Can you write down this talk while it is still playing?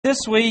This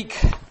week,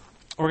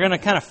 we're going to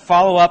kind of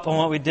follow up on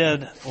what we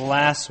did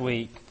last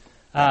week.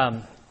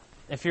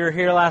 If you were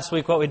here last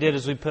week, what we did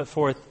is we put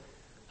forth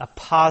a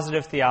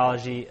positive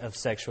theology of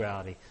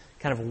sexuality,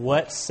 kind of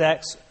what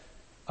sex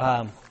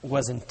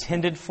was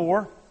intended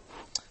for,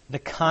 the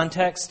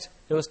context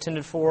it was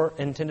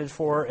intended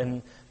for,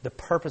 and the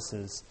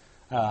purposes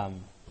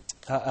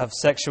of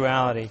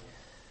sexuality.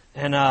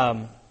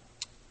 And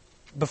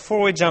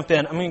before we jump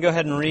in, I'm going to go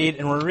ahead and read,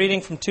 and we're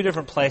reading from two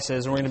different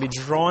places, and we're going to be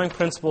drawing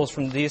principles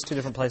from these two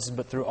different places,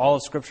 but through all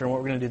of Scripture. And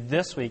what we're going to do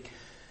this week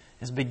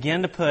is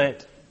begin to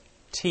put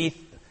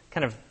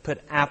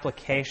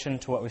application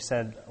to what we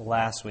said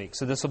last week.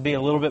 So this will be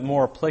a little bit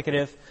more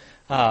applicative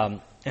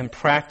and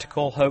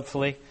practical,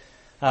 hopefully.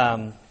 But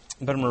I'm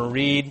going to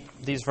read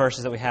these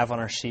verses that we have on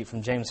our sheet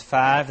from James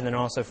 5, and then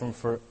also from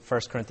 1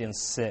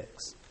 Corinthians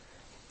 6.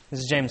 This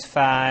is James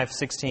 5,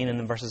 16, and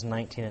then verses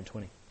 19 and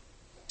 20.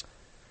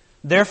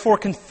 Therefore,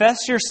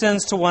 confess your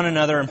sins to one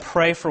another and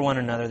pray for one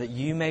another that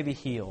you may be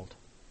healed.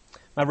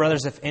 My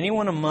brothers, if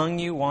anyone among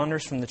you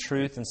wanders from the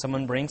truth and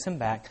someone brings him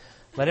back,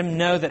 let him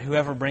know that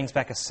whoever brings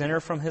back a sinner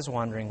from his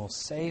wandering will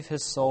save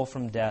his soul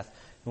from death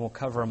and will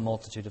cover a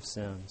multitude of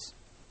sins.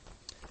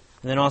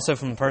 And then also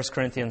from 1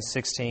 Corinthians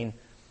 16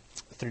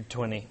 through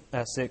 20,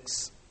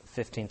 6,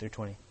 15 through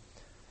 20.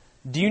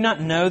 Do you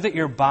not know that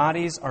your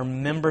bodies are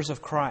members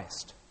of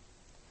Christ?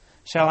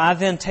 Shall I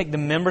then take the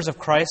members of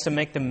Christ and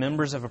make the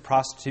members of a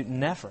prostitute?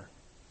 Never.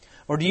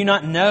 Or do you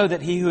not know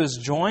that he who is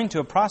joined to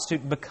a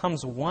prostitute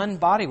becomes one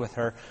body with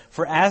her?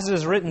 For as it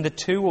is written, the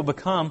two will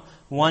become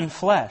one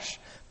flesh.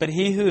 But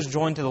he who is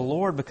joined to the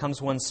Lord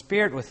becomes one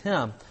spirit with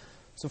him.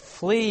 So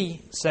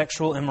flee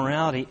sexual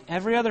immorality.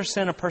 Every other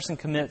sin a person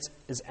commits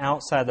is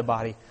outside the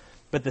body,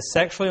 but the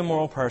sexually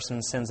immoral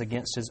person sins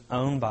against his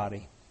own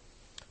body.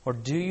 Or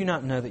do you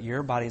not know that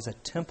your body is a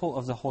temple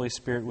of the Holy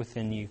Spirit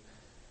within you,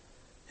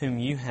 whom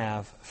you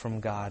have from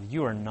God?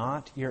 You are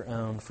not your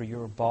own, for you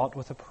were bought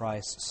with a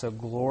price. So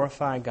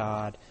glorify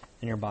God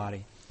in your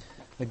body.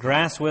 The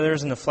grass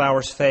withers and the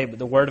flowers fade, but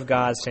the word of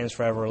God stands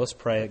forever. Let's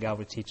pray that God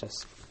would teach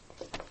us.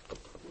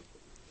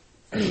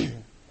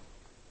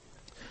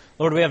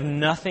 Lord, we have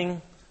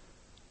nothing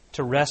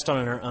to rest on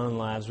in our own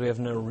lives. We have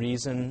no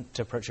reason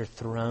to approach your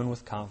throne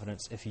with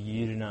confidence if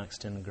you do not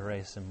extend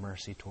grace and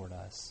mercy toward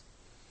us.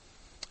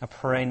 I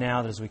pray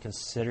now that as we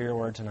consider your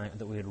word tonight,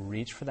 that we would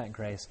reach for that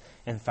grace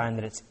and find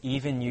that it's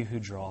even you who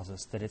draws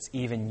us, that it's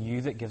even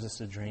you that gives us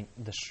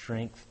the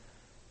strength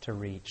to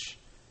reach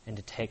and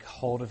to take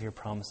hold of your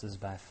promises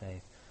by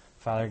faith.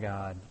 Father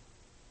God,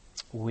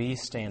 we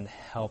stand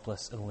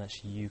helpless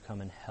unless you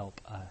come and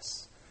help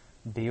us.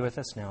 Be with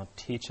us now.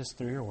 Teach us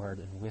through your word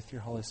and with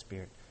your Holy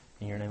Spirit.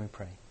 In your name we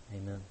pray.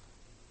 Amen.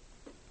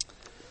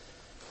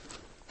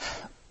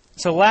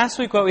 So last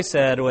week what we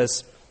said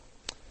was,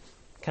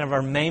 kind of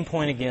our main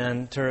point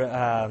again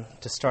to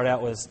start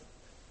out was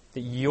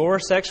that your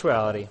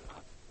sexuality,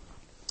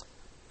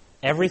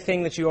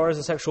 everything that you are as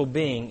a sexual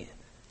being,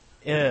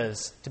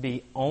 is to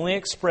be only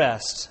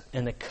expressed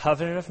in the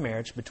covenant of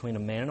marriage between a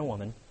man and a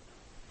woman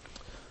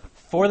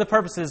for the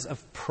purposes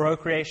of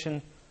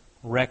procreation,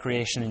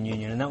 recreation, and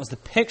union. And that was the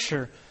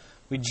picture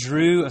we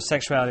drew of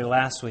sexuality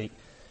last week.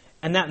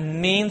 And that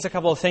means a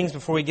couple of things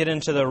before we get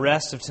into the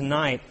rest of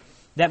tonight.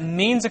 That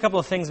means a couple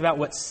of things about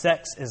what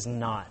sex is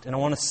not. And I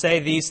want to say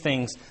these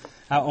things.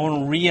 I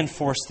want to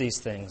reinforce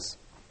these things.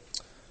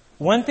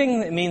 One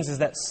thing it means is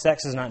that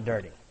sex is not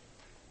dirty.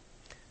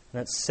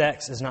 That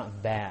sex is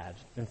not bad.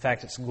 In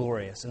fact, it's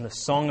glorious. And the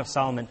Song of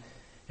Solomon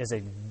is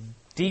a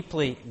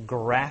deeply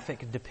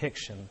graphic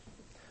depiction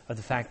of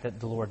the fact that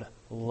the Lord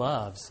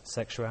loves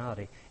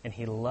sexuality. And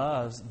He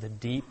loves the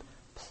deep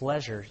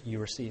pleasure you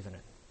receive in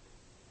it.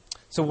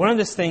 So one of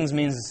these things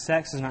means that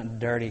sex is not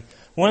dirty.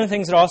 One of the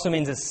things it also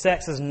means is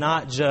sex is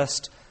not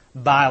just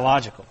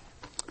biological.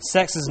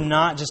 Sex is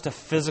not just a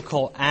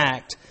physical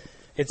act.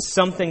 It's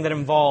something that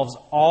involves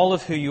all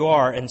of who you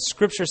are. And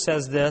Scripture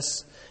says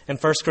this, and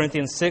 1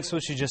 Corinthians 6,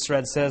 which you just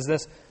read, says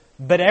this,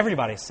 but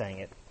everybody's saying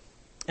it.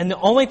 And the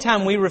only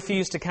time we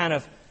refuse to kind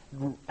of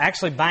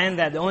actually buy into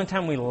that, the only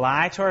time we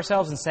lie to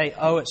ourselves and say,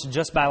 oh, it's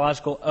just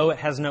biological, oh, it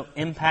has no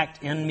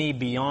impact in me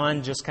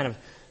beyond just kind of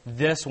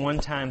this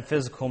one-time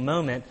physical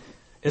moment,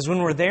 is when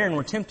we're there and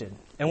we're tempted.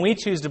 And we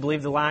choose to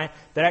believe the lie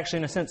that actually,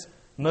 in a sense,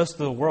 most of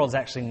the world's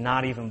actually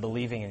not even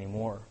believing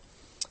anymore.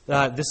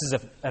 This is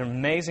an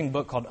amazing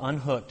book called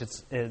Unhooked.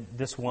 It's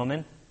this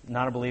woman,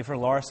 not a believer,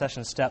 Laura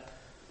Sessions Stepp,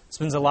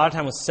 spends a lot of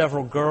time with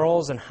several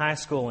girls in high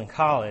school and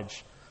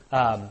college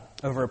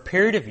over a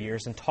period of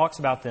years and talks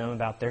about them,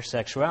 about their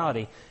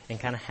sexuality and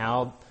kind of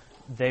how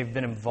they've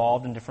been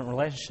involved in different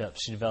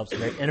relationships. She develops a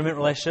very intimate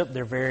relationship.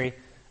 They're very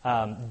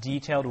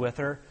detailed with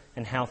her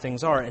and how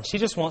things are. And she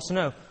just wants to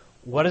know,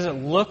 what does it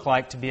look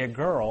like to be a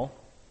girl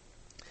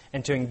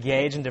and to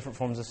engage in different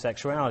forms of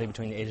sexuality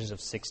between the ages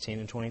of 16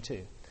 and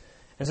 22?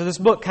 And so this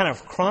book kind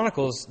of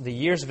chronicles the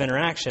years of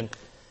interaction.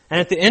 And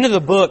at the end of the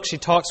book, she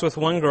talks with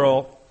one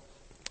girl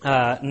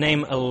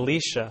named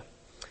Alicia.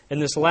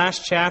 And this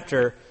last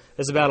chapter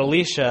is about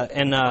Alicia.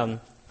 And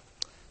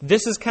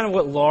This is kind of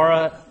what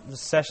Laura, the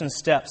session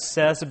step,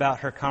 says about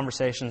her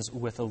conversations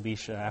with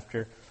Alicia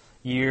after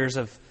years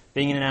of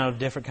being in and out of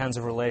different kinds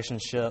of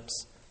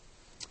relationships.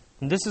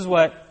 And this is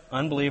what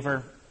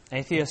unbeliever,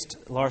 atheist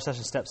Laura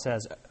Session Step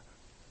says.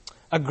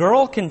 A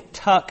girl can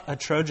tuck a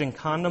Trojan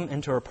condom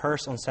into her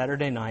purse on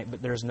Saturday night,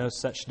 but there is no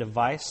such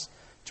device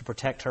to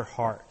protect her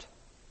heart.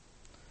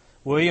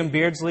 William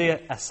Beardsley,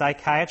 a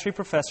psychiatry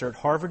professor at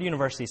Harvard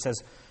University,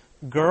 says,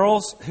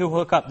 girls who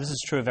hook up, this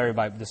is true of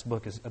everybody, but this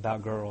book is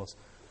about girls.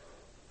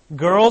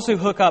 Girls who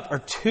hook up are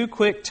too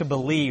quick to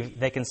believe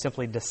they can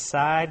simply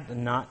decide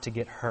not to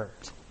get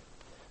hurt.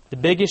 The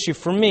big issue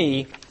for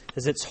me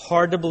is it's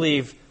hard to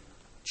believe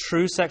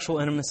true sexual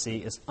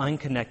intimacy is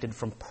unconnected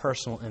from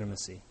personal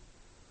intimacy.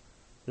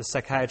 The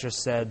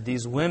psychiatrist said,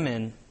 these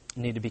women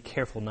need to be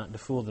careful not to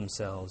fool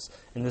themselves.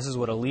 And this is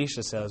what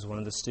Alicia says, one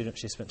of the students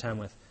she spent time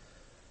with.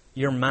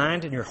 Your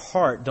mind and your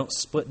heart don't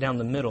split down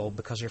the middle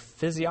because your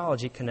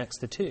physiology connects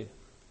the two.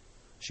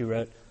 She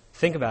wrote,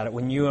 think about it.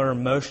 When you are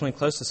emotionally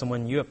close to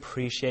someone, you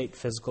appreciate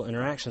physical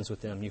interactions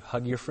with them. You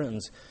hug your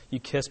friends. You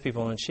kiss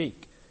people on the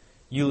cheek.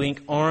 You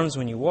link arms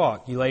when you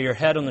walk. You lay your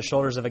head on the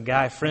shoulders of a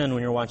guy friend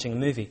when you're watching a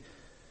movie.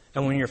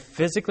 And when you're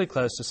physically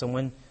close to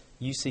someone,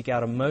 you seek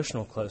out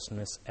emotional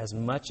closeness as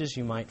much as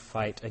you might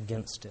fight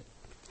against it.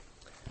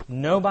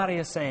 Nobody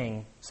is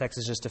saying sex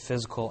is just a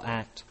physical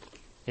act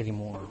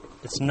anymore.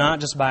 It's not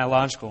just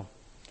biological.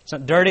 It's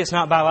not dirty. It's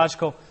not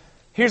biological.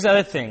 Here's the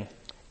other thing.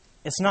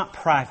 It's not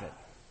private.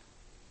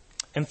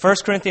 In 1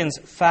 Corinthians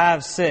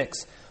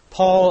 5:6,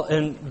 Paul,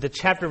 in the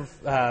chapter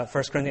of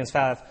 1 Corinthians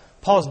 5,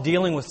 Paul's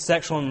dealing with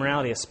sexual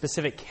immorality, a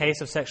specific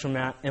case of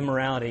sexual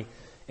immorality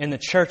in the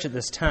church at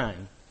this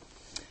time.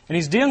 And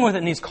he's dealing with it,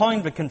 and he's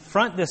calling to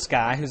confront this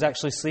guy who's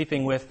actually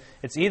sleeping with,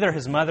 it's either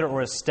his mother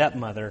or his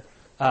stepmother.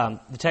 The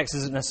text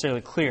isn't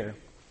necessarily clear.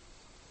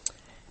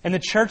 And the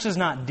church is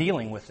not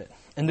dealing with it.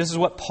 And this is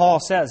what Paul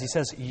says. He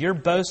says, your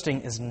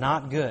boasting is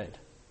not good.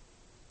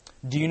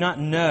 Do you not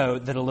know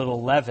that a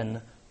little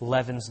leaven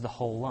leavens the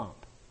whole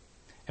lump?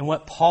 And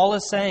what Paul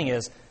is saying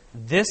is,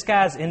 this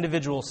guy's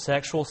individual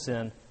sexual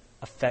sin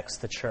affects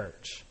the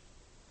church.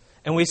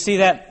 And we see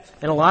that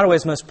in a lot of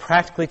ways, most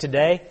practically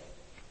today,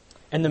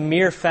 and the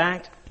mere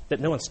fact that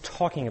no one's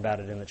talking about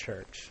it in the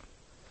church.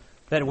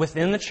 That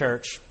within the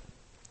church,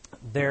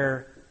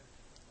 there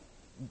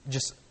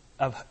just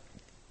an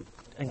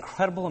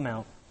incredible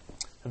amount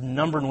of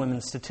number in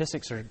women.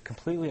 Statistics are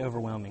completely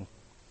overwhelming,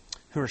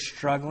 who are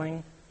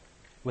struggling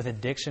with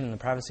addiction in the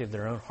privacy of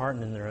their own heart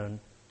and in their own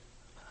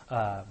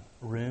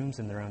rooms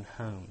and their own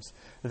homes.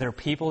 That there are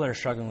people that are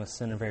struggling with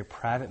sin in a very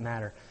private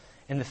matter.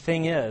 And the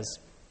thing is,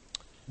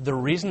 the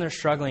reason they're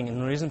struggling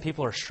and the reason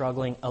people are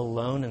struggling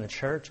alone in the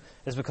church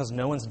is because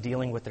no one's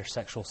dealing with their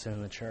sexual sin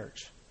in the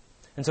church.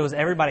 And so as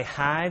everybody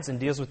hides and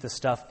deals with this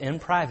stuff in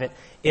private,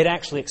 it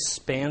actually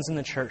expands in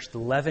the church. The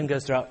leaven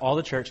goes throughout all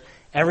the church.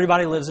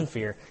 Everybody lives in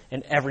fear,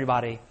 and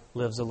everybody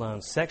lives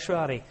alone.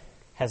 Sexuality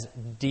has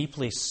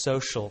deeply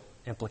social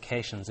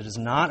implications. It is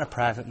not a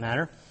private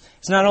matter.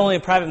 It's not only a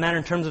private matter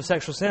in terms of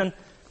sexual sin,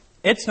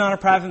 it's not a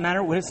private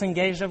matter when it's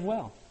engaged of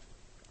well.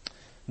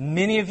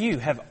 Many of you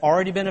have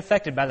already been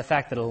affected by the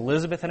fact that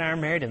Elizabeth and I are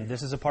married, and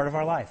this is a part of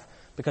our life.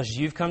 Because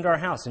you've come to our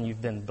house and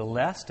you've been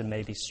blessed and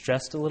maybe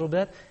stressed a little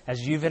bit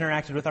as you've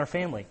interacted with our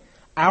family.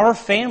 Our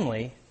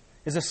family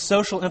is a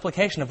social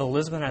implication of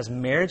Elizabeth and I's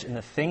marriage and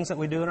the things that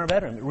we do in our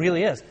bedroom. It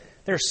really is.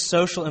 There are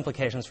social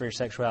implications for your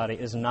sexuality.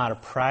 It is not a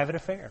private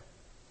affair.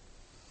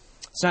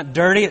 It's not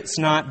dirty. It's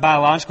not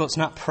biological. It's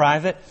not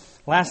private.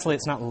 Lastly,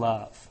 it's not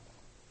love.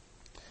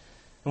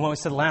 And what we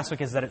said last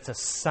week is that it's a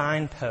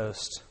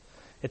signpost.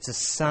 It's a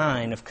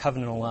sign of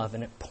covenantal love,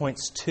 and it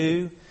points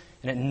to,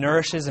 and it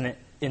nourishes, and it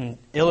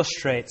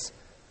illustrates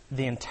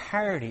the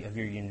entirety of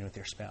your union with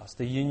your spouse,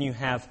 the union you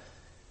have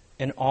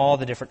in all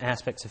the different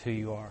aspects of who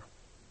you are.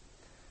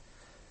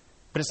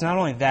 But it's not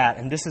only that,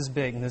 and this is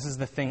big, and this is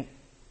the thing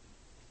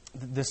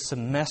this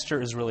semester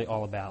is really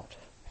all about.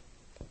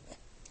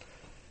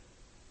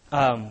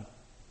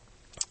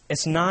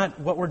 It's not,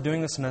 what we're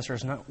doing this semester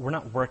is not, we're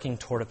not working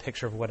toward a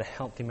picture of what a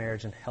healthy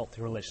marriage and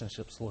healthy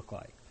relationships look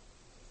like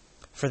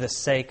for the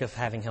sake of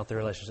having healthy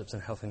relationships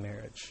and healthy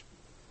marriage.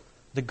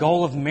 The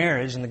goal of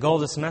marriage and the goal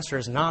of the semester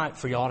is not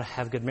for y'all to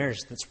have good marriage.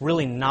 That's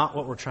really not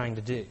what we're trying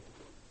to do.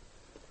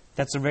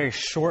 That's a very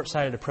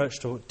short-sighted approach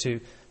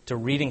to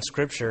reading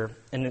Scripture.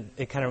 And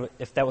it kind of,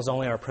 if that was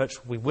only our approach,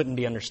 we wouldn't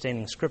be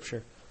understanding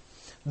Scripture.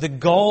 The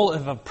goal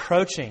of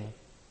approaching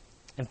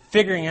and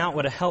figuring out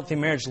what a healthy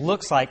marriage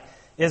looks like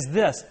is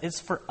this. It's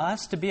for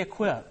us to be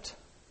equipped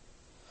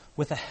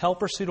with a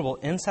helper suitable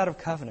inside of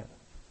covenant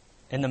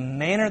in the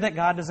manner that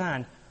God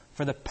designed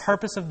for the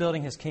purpose of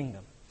building His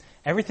kingdom.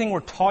 Everything we're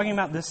talking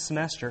about this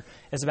semester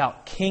is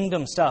about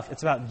kingdom stuff.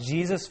 It's about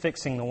Jesus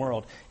fixing the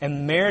world.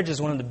 And marriage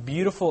is one of the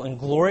beautiful and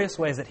glorious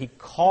ways that He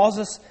calls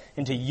us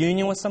into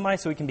union with somebody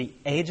so we can be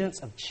agents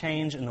of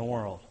change in the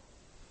world.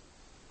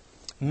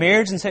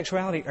 Marriage and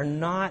sexuality are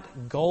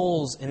not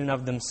goals in and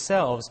of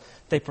themselves.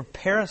 They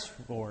prepare us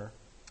for,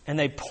 and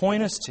they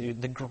point us to,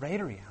 the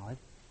greater reality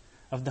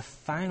of the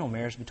final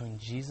marriage between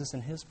Jesus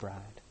and His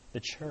bride, the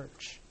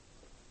church.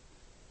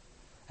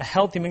 A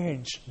healthy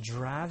marriage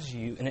drives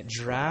you, and it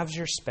drives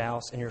your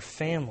spouse and your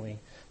family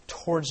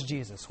towards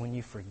Jesus. When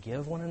you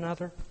forgive one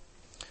another,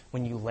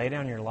 when you lay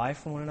down your life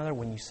for one another,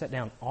 when you set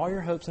down all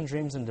your hopes and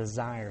dreams and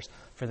desires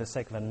for the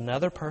sake of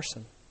another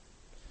person,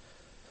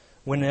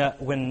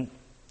 when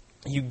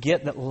you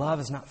get that love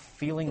is not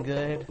feeling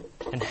good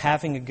and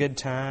having a good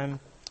time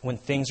when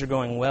things are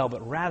going well,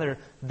 but rather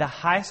the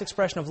highest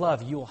expression of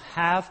love you will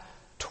have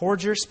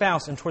towards your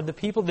spouse and toward the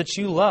people that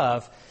you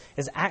love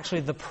is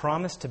actually the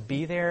promise to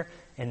be there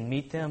and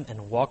meet them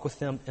and walk with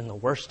them in the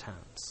worst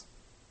times.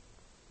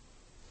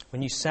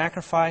 When you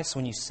sacrifice,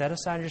 when you set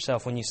aside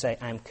yourself, when you say,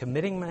 I'm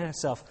committing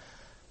myself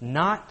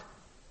not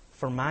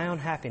for my own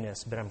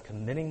happiness, but I'm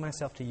committing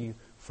myself to you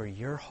for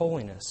your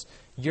holiness,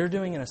 you're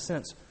doing, in a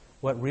sense,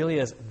 what really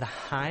is the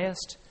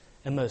highest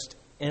and most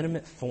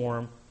intimate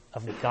form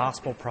of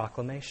gospel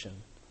proclamation.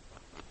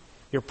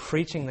 You're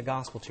preaching the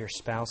gospel to your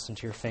spouse and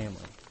to your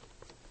family.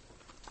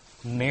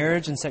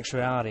 Marriage and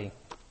sexuality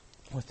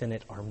within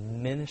it are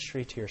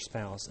ministry to your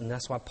spouse. And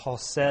that's why Paul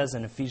says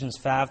in Ephesians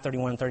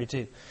 5:31 and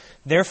 32,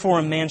 therefore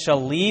a man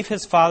shall leave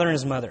his father and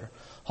his mother,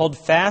 hold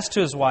fast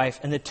to his wife,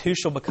 and the two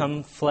shall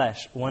become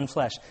flesh, one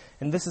flesh.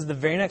 And this is the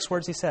very next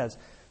words he says.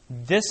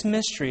 This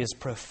mystery is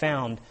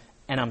profound,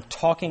 and I'm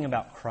talking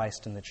about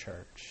Christ and the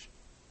church.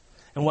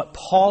 And what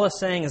Paul is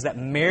saying is that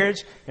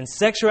marriage and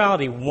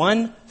sexuality,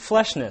 one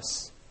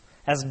fleshness,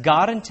 as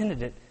God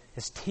intended it,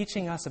 is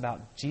teaching us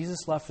about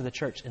Jesus' love for the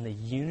church and the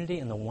unity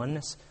and the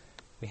oneness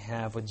we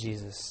have with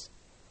Jesus.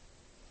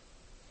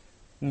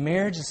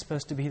 Marriage is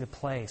supposed to be the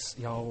place,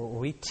 y'all, where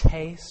we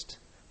taste,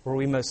 where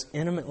we most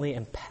intimately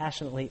and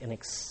passionately and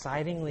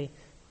excitingly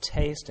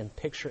taste and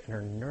picture and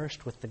are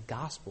nourished with the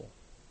gospel.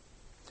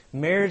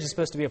 Marriage is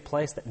supposed to be a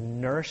place that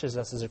nourishes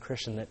us as a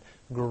Christian, that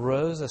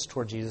grows us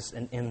toward Jesus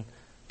and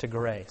into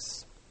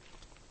grace.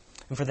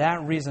 And for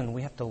that reason,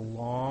 we have to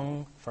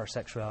long for our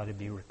sexuality to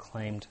be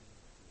reclaimed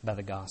by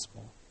the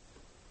gospel.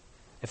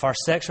 If our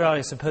sexuality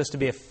is supposed to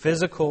be a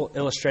physical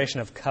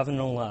illustration of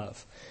covenantal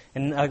love,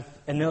 and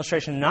an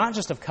illustration not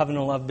just of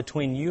covenantal love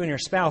between you and your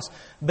spouse,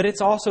 but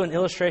it's also an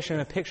illustration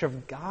and a picture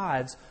of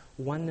God's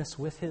oneness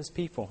with His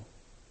people,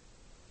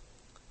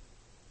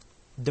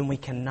 then we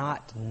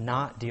cannot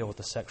not deal with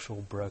the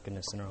sexual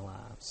brokenness in our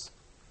lives.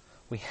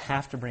 We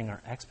have to bring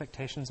our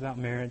expectations about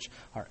marriage,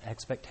 our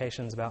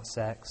expectations about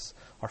sex,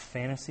 our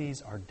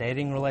fantasies, our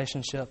dating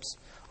relationships,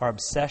 our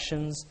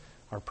obsessions,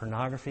 our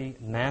pornography,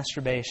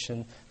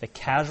 masturbation, the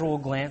casual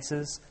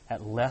glances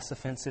at less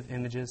offensive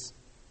images,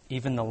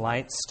 even the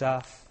light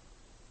stuff.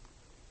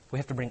 We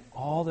have to bring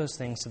all those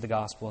things to the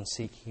gospel and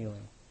seek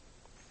healing.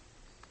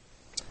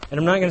 And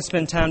I'm not going to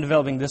spend time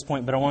developing this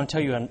point, but I want to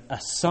tell you an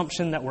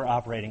assumption that we're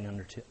operating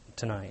under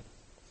tonight.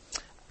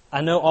 I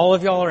know all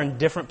of y'all are in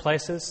different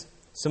places.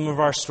 Some of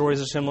our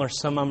stories are similar.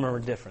 Some of them are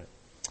different.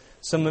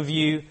 Some of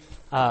you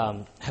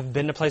have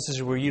been to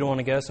places where you don't want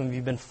to go. Some of you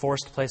have been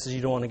forced to places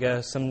you don't want to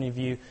go. Some of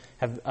you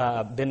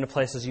have been to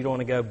places you don't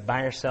want to go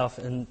by yourself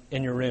in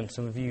your room.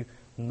 Some of you,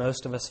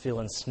 most of us, feel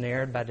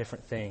ensnared by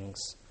different things.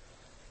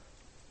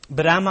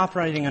 But I'm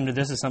operating under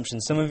this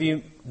assumption. Some of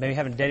you maybe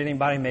haven't dated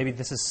anybody. Maybe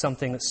this is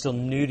something that's still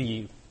new to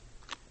you.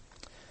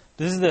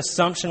 This is the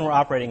assumption we're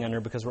operating under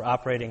because we're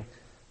operating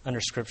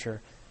under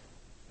Scripture.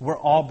 We're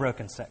all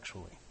broken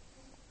sexually.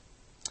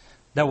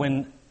 That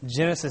when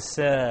Genesis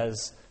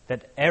says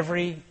that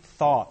every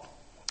thought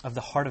of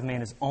the heart of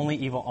man is only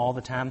evil all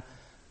the time,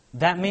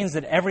 that means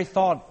that every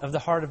thought of the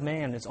heart of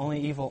man is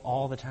only evil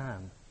all the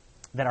time.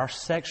 That our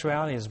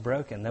sexuality is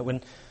broken. That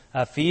when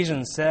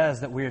Ephesians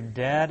says that we are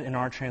dead in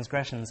our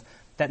transgressions,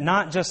 that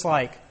not just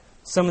like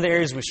some of the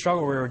areas we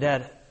struggle where we're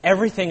dead,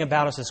 everything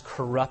about us is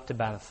corrupted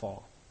by the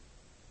fall.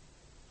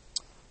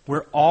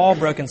 We're all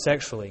broken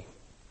sexually.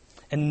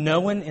 And no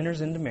one enters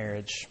into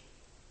marriage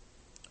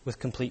with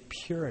complete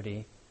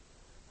purity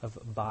of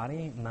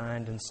body,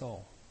 mind, and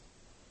soul.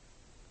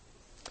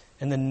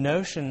 And the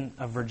notion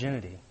of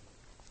virginity,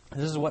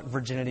 this is what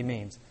virginity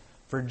means.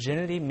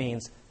 Virginity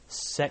means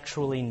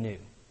sexually new.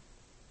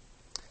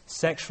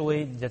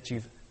 Sexually, that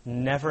you've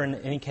never in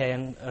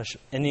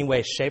any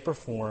way, shape, or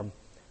form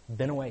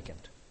been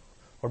awakened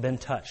or been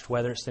touched,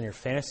 whether it's in your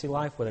fantasy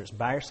life, whether it's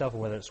by yourself, or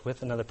whether it's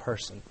with another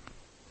person.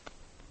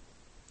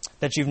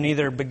 That you've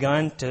neither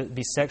begun to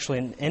be sexual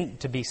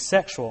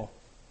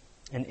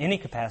in any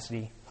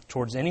capacity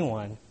towards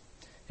anyone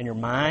in your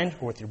mind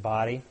or with your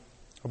body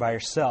or by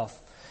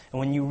yourself. And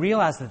when you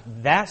realize that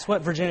that's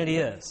what virginity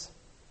is,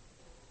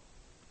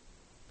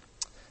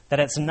 that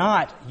it's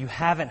not you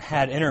haven't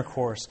had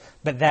intercourse,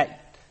 but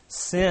that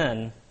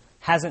sin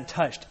hasn't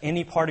touched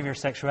any part of your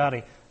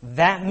sexuality,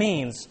 that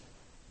means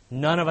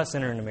none of us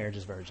enter into marriage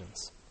as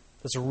virgins.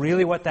 That's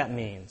really what that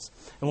means.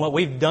 And what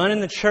we've done in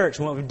the church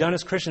and what we've done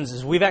as Christians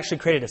is we've actually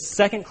created a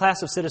second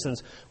class of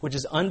citizens, which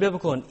is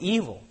unbiblical and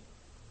evil,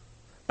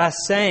 by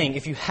saying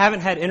if you haven't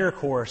had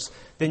intercourse,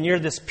 then you're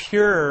this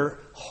purer,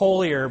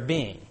 holier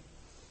being.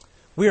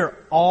 We are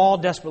all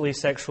desperately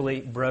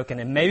sexually broken.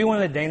 And maybe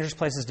one of the dangerous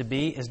places to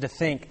be is to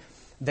think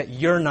that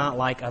you're not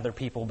like other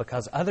people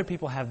because other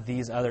people have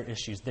these other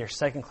issues. They're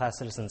second-class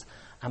citizens.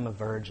 I'm a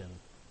virgin.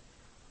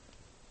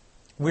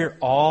 We're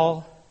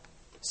all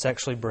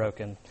sexually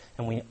broken,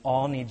 and we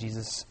all need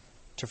Jesus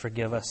to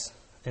forgive us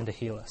and to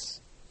heal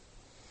us.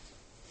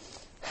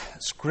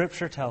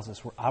 Scripture tells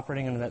us, we're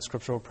operating under that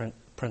scriptural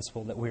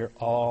principle, that we are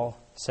all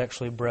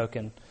sexually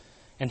broken.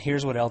 And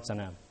here's what else I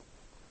know.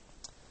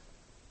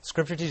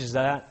 Scripture teaches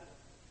that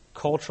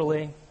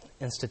culturally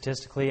and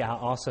statistically. I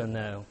also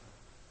know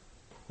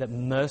that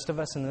most of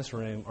us in this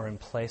room are in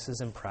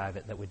places in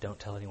private that we don't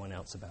tell anyone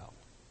else about.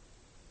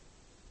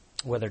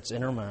 Whether it's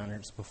in our mind or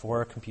it's before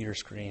our computer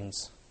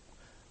screens,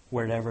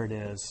 wherever it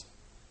is,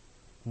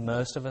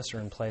 most of us are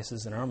in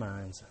places in our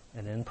minds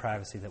and in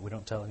privacy that we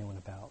don't tell anyone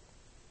about.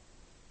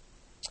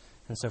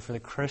 And so for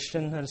the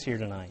Christian that is here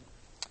tonight,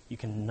 you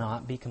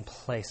cannot be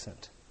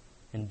complacent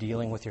in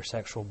dealing with your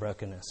sexual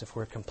brokenness. If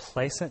we're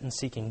complacent in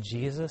seeking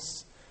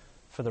Jesus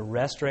for the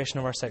restoration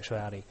of our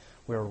sexuality,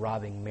 we're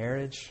robbing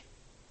marriage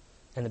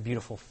and the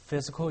beautiful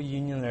physical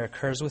union that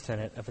occurs within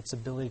it of its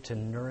ability to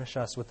nourish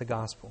us with the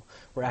gospel.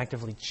 We're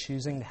actively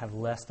choosing to have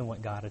less than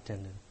what God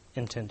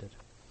intended.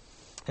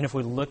 And if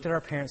we looked at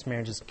our parents'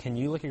 marriages, can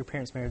you look at your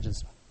parents'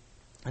 marriages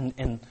and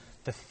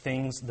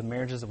the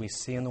marriages that we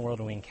see in the world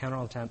and we encounter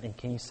all the time, and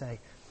can you say,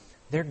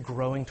 they're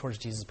growing towards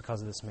Jesus because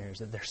of this marriage,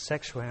 that their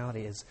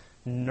sexuality is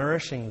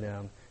nourishing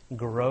them,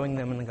 growing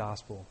them in the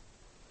gospel?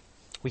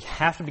 We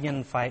have to begin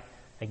to fight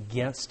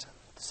against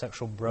the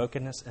sexual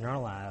brokenness in our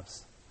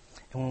lives.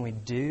 And when we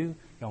do,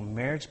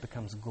 marriage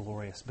becomes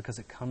glorious because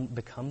it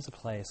becomes a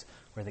place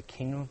where the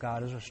kingdom of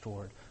God is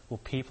restored, where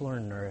people are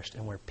nourished,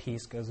 and where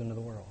peace goes into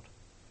the world.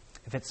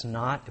 If it's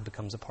not, it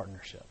becomes a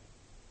partnership.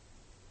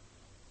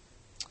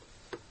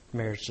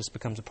 Marriage just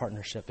becomes a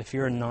partnership. If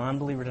you're a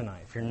non-believer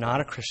tonight, if you're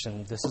not a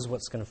Christian, this is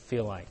what's going to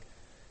feel like.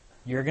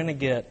 You're going to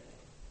get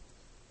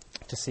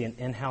to see an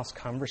in-house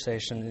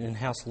conversation, an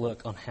in-house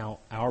look on how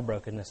our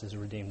brokenness is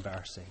redeemed by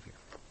our Savior.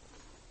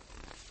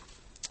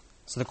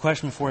 So the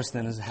question before us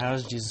then is, how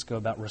does Jesus go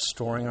about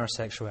restoring our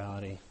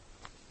sexuality?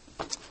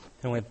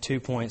 And we have 2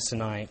 points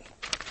tonight.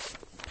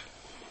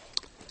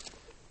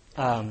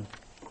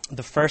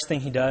 The first thing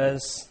he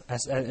does,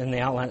 in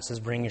the outline it says,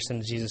 bring your sin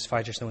to Jesus,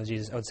 fight your sin with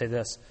Jesus. I would say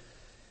this: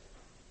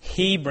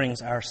 He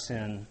brings our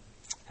sin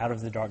out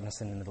of the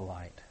darkness and into the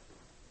light.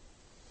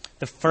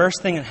 The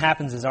first thing that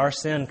happens is our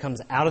sin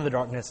comes out of the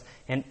darkness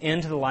and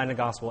into the light of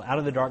the gospel, out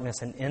of the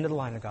darkness and into the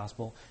light of the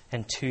gospel,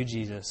 and to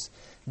Jesus.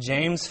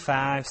 James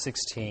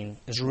 5:16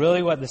 is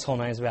really what this whole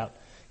night is about.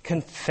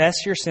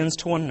 Confess your sins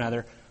to one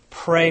another,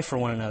 pray for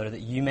one another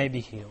that you may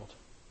be healed.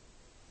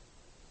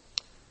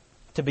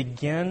 To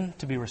begin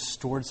to be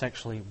restored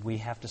sexually, we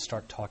have to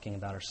start talking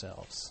about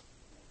ourselves.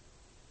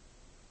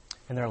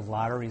 And there are a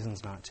lot of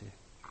reasons not to.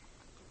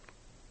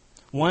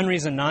 One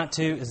reason not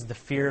to is the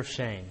fear of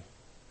shame.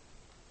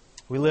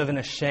 We live in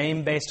a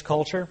shame-based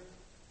culture,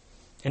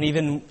 and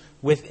even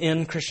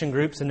within Christian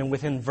groups and then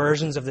within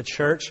versions of the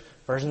church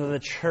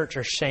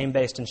are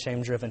shame-based and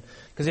shame-driven.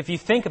 Because if you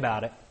think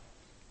about it,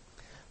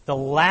 the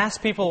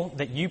last people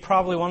that you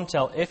probably want to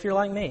tell, if you're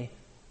like me,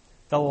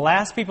 the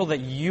last people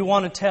that you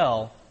want to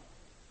tell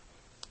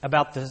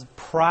about the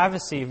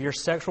privacy of your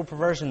sexual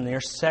perversion and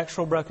your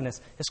sexual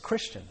brokenness is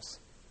Christians.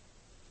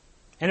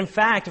 And in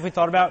fact, if we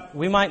thought about it,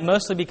 we might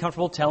mostly be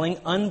comfortable telling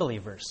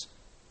unbelievers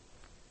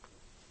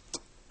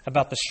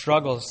about the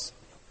struggles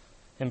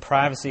in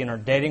privacy in our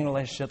dating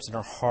relationships, in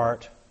our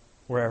heart,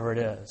 wherever it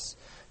is.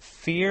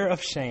 Fear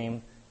of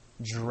shame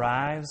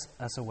drives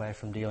us away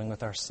from dealing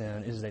with our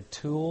sin. It is a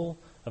tool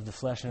of the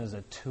flesh and it is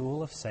a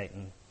tool of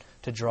Satan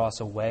to draw us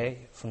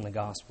away from the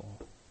gospel.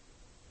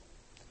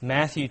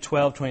 Matthew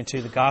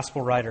 12:22, the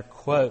gospel writer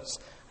quotes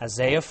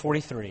Isaiah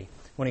 43.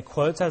 When he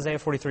quotes Isaiah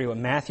 43, what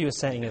Matthew is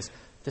saying is,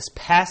 this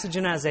passage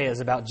in Isaiah is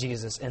about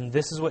Jesus, and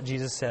this is what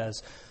Jesus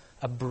says: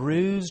 a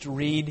bruised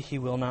reed he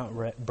will not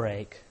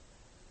break,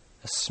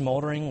 a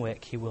smoldering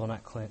wick he will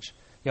not quench.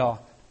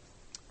 Y'all,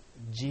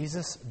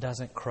 Jesus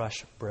doesn't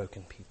crush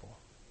broken people.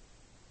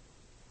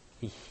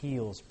 He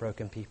heals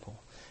broken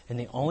people. And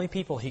the only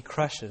people he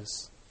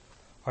crushes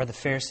are the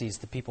Pharisees,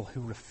 the people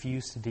who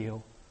refuse to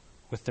deal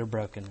with their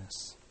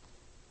brokenness.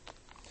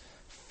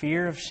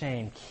 Fear of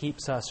shame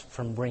keeps us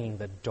from bringing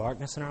the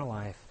darkness in our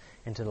life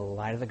into the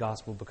light of the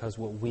gospel, because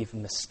what we've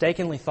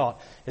mistakenly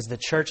thought is the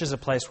church is a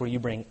place where you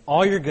bring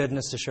all your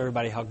goodness to show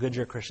everybody how good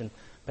you're a Christian.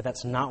 But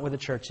that's not where the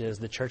church is.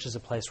 The church is a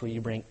place where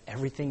you bring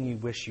everything you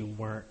wish you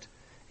weren't,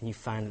 and you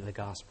find that the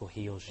gospel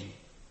heals you.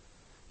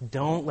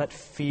 Don't let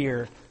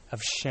fear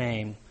of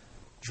shame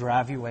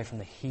drive you away from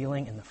the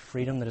healing and the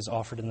freedom that is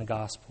offered in the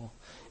gospel.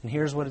 And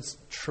here's what is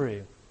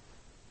true.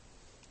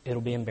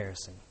 It'll be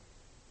embarrassing.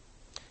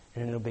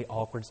 And it'll be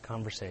awkward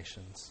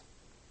conversations.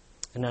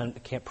 And I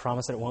can't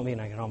promise that it won't be, and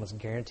I can almost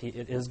guarantee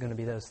it is going to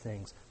be those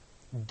things.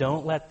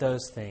 Don't let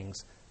those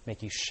things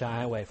make you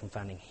shy away from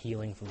finding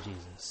healing from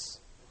Jesus.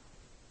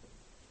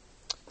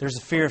 There's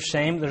a fear of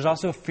shame. There's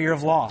also a fear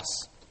of loss.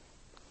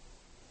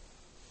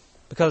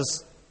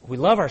 Because we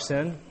love our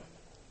sin,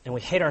 and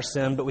we hate our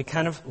sin, but we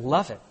kind of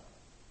love it.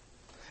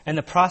 And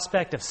the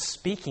prospect of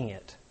speaking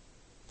it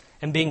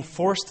and being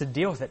forced to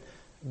deal with it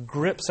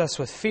grips us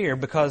with fear,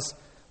 because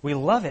We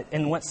love it.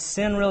 And what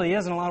sin really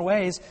is, in a lot of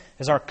ways,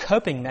 is our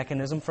coping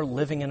mechanism for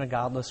living in a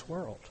godless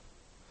world,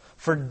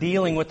 for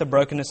dealing with the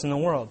brokenness in the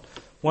world.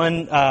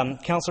 One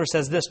counselor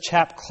says this,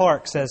 Chap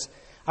Clark says,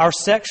 our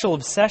sexual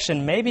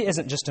obsession maybe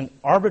isn't just an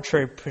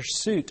arbitrary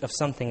pursuit of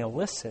something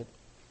illicit.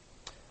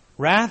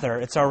 Rather,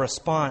 it's our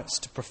response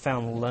to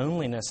profound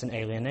loneliness and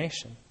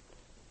alienation.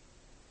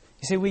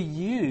 You see, we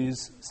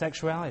use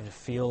sexuality to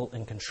feel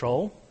in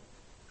control.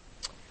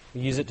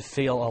 We use it to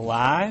feel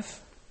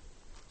alive.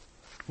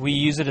 We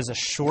use it as a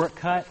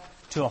shortcut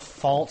to a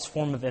false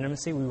form of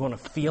intimacy. We want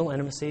to feel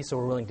intimacy, so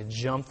we're willing to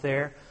jump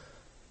there.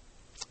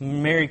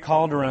 Mary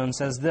Calderon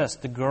says this,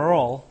 the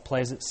girl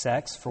plays at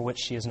sex for which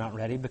she is not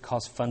ready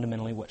because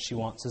fundamentally what she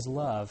wants is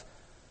love.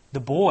 The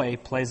boy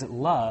plays at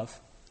love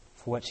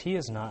for which he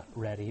is not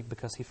ready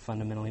because he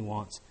fundamentally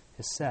wants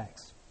his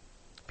sex.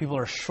 People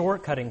are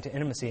shortcutting to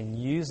intimacy and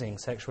using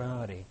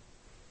sexuality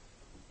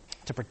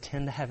to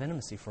pretend to have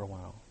intimacy for a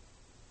while.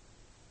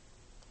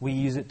 We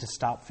use it to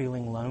stop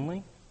feeling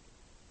lonely.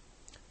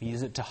 We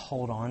use it to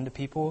hold on to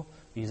people.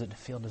 We use it to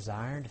feel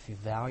desired, to feel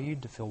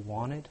valued, to feel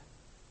wanted.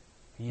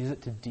 We use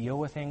it to deal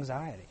with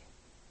anxiety.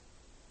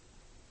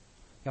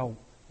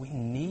 We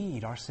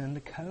need our sin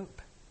to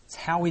cope. It's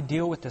how we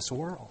deal with this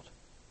world.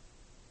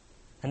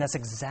 And that's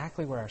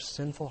exactly where our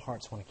sinful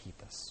hearts want to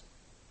keep us.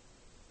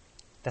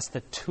 That's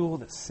the tool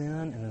that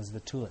sin and is the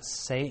tool that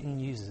Satan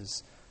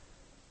uses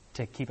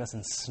to keep us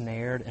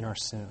ensnared in our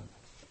sin.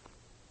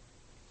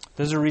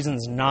 Those are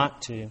reasons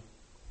not to.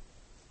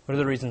 What are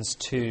the reasons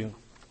to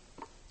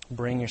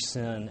bring your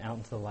sin out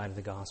into the light of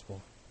the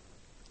gospel?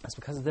 That's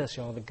because of this,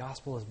 the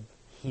gospel is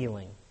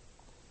healing.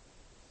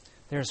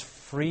 There's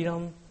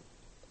freedom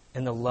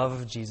in the love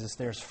of Jesus.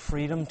 There's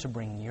freedom to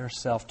bring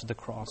yourself to the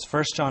cross.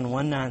 1 John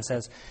 1:9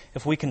 says,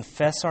 if we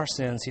confess our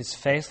sins, He's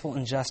faithful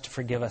and just to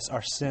forgive us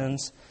our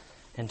sins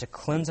and to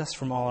cleanse us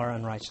from all our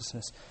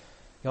unrighteousness.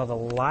 The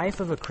life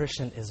of a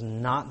Christian is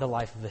not the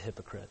life of a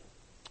hypocrite.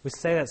 We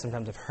say that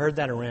sometimes. I've heard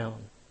that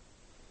around.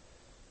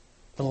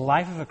 The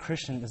life of a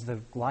Christian is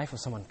the life of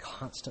someone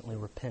constantly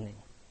repenting.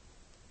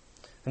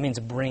 That means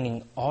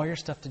bringing all your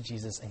stuff to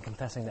Jesus and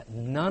confessing that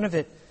none of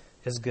it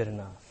is good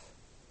enough.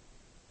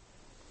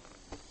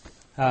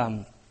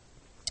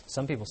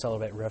 Some people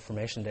celebrate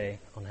Reformation Day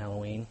on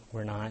Halloween.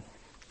 We're not,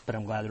 but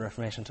I'm glad the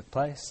Reformation took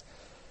place.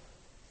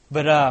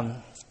 But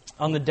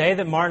on the day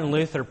that Martin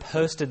Luther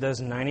posted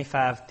those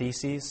 95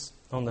 theses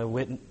on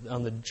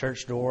the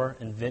church door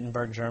in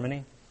Wittenberg,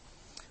 Germany,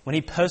 when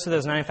he posted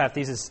those 95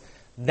 theses,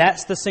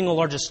 that's the single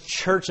largest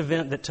church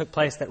event that took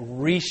place that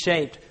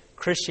reshaped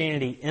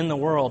Christianity in the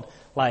world,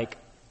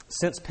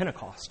 since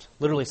Pentecost,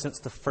 literally since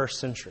the first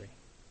century.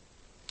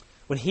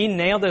 When he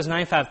nailed those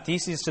 95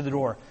 theses to the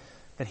door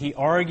that he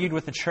argued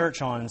with the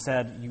church on and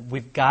said,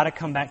 we've got to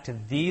come back to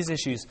these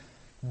issues,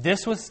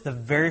 this was the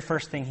very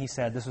first thing he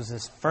said. This was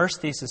his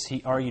first thesis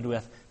he argued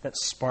with that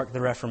sparked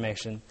the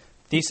Reformation.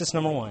 Thesis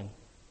number 1.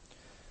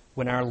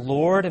 When our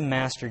Lord and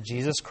Master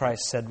Jesus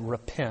Christ said,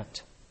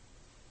 repent,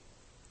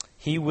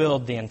 He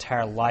willed the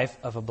entire life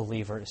of a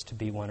believer is to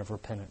be one of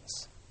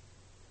repentance.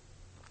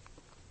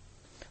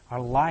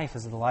 Our life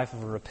is the life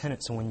of a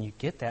repentance. And when you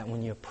get that,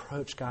 when you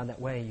approach God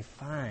that way, you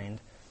find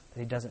that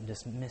He doesn't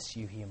dismiss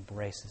you. He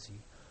embraces you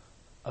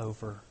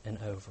over and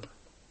over.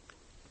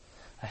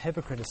 A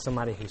hypocrite is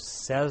somebody who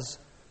says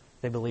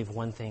they believe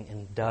one thing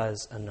and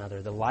does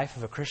another. The life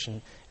of a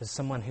Christian is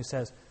someone who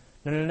says,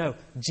 no,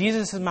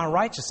 Jesus is my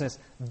righteousness.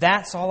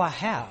 That's all I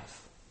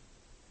have.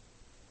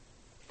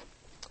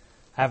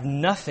 I have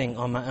nothing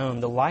on my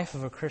own. The life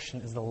of a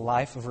Christian is the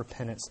life of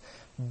repentance,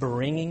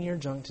 bringing your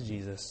junk to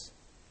Jesus,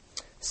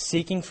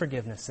 seeking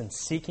forgiveness and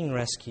seeking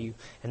rescue,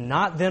 and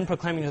not then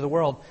proclaiming to the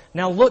world,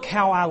 now look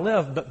how I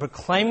live, but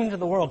proclaiming to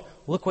the world,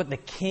 look what the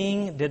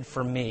King did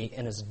for me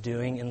and is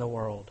doing in the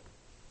world.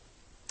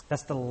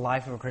 That's the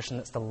life of a Christian.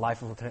 That's the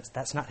life of repentance.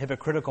 That's not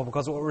hypocritical,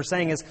 because what we're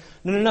saying is,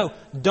 no,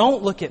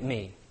 don't look at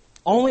me.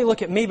 Only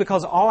look at me,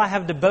 because all I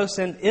have to boast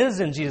in is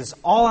in Jesus.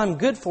 All I'm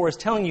good for is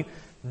telling you,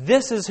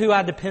 this is who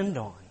I depend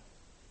on.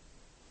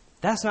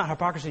 That's not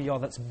hypocrisy, y'all.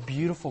 That's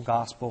beautiful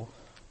gospel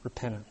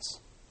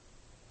repentance.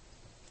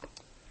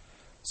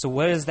 So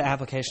what is the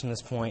application of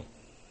this point?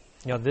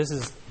 This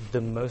is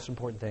the most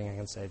important thing I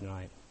can say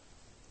tonight.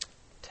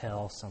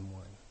 Tell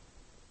someone.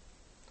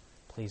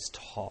 Please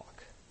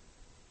talk.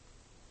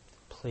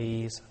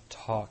 Please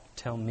talk.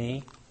 Tell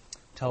me.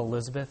 Tell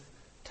Elizabeth.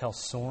 Tell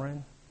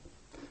Soren.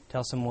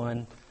 Tell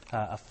someone,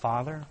 a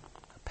father,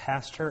 a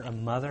pastor, a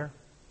mother.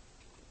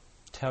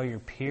 Tell your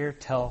peer.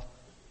 Tell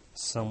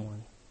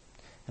someone.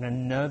 And I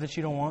know that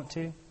you don't want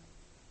to.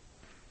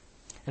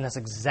 And that's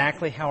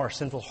exactly how our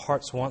sinful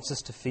hearts wants us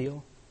to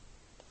feel.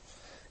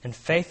 And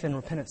faith and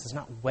repentance is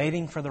not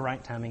waiting for the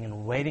right timing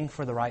and waiting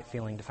for the right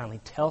feeling to finally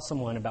tell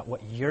someone about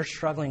what you're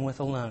struggling with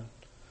alone.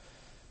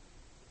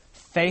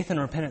 Faith and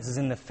repentance is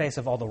in the face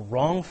of all the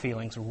wrong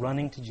feelings,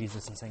 running to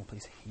Jesus and saying,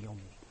 please heal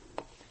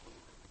me.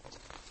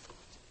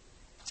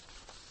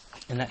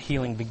 And that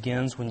healing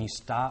begins when you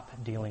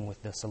stop dealing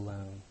with this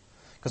alone.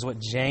 Because what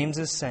James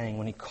is saying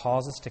when he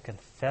calls us to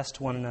confess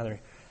to one another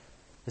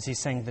is he's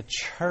saying the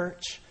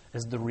church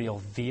is the real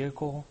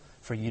vehicle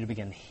for you to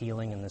begin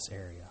healing in this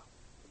area.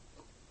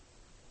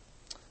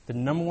 The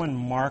number one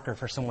marker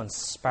for someone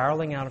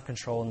spiraling out of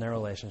control in their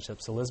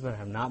relationships, Elizabeth and I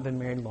have not been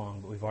married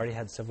long, but we've already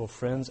had several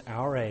friends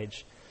our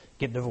age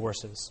get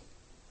divorces.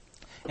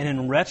 And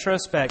in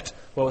retrospect,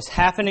 what was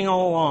happening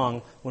all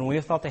along when we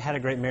thought they had a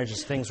great marriage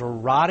is things were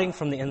rotting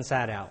from the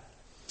inside out.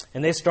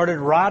 And they started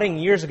rotting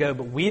years ago,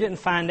 but we didn't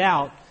find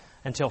out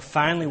until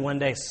finally one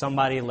day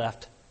somebody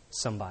left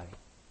somebody.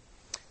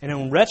 And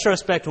in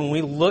retrospect, when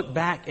we look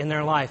back in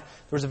their life,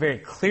 there was a very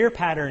clear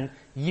pattern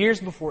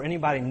years before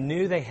anybody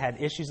knew they had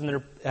issues in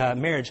their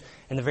marriage.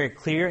 And the very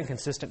clear and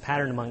consistent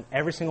pattern among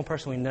every single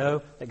person we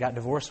know that got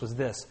divorced was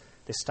this: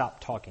 they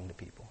stopped talking to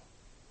people.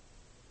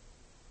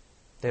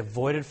 They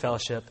avoided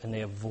fellowship, and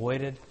they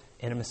avoided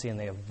intimacy, and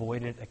they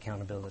avoided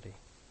accountability.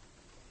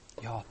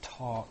 Y'all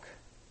talk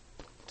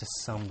to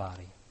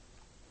somebody.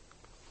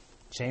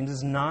 James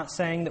is not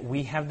saying that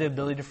we have the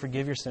ability to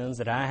forgive your sins,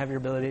 that I have the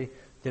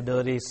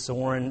ability,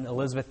 Soren,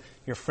 Elizabeth,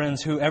 your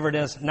friends, whoever it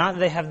is, not that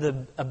they have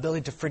the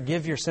ability to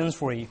forgive your sins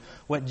for you.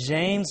 What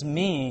James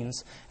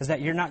means is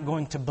that you're not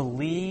going to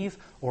believe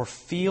or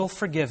feel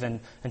forgiven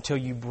until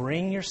you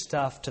bring your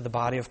stuff to the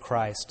body of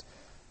Christ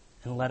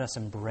and let us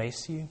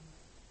embrace you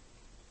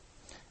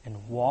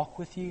and walk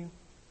with you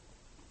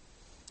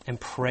and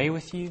pray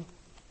with you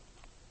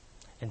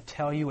and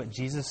tell you what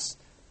Jesus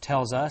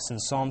tells us in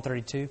Psalm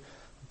 32.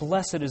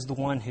 Blessed is the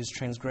one whose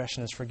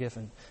transgression is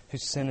forgiven,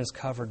 whose sin is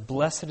covered.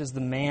 Blessed is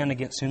the man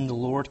against whom the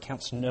Lord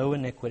counts no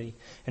iniquity,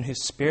 and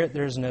whose spirit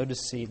there is no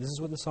deceit. This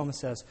is what the psalmist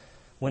says.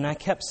 When I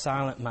kept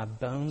silent, my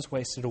bones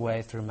wasted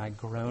away through my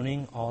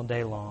groaning all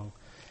day long.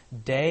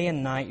 Day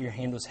and night your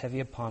hand was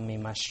heavy upon me.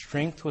 My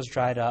strength was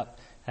dried up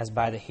as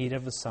by the heat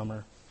of the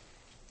summer.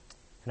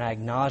 And I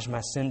acknowledged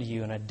my sin to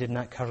you, and I did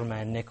not cover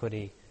my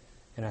iniquity.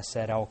 And I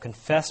said, I will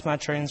confess my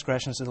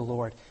transgressions to the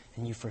Lord,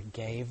 and you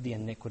forgave the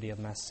iniquity of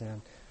my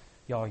sin.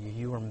 Y'all,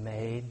 you were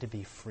made to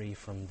be free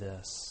from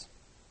this.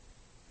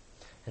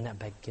 And that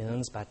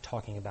begins by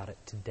talking about it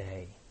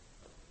today.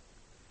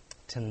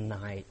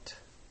 Tonight.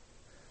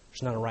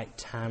 There's not a right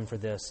time for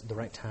this. The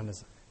right time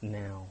is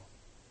now.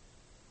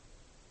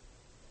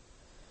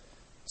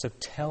 So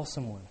tell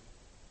someone.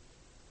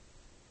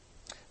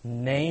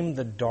 Name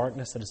the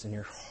darkness that is in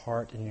your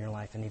heart and in your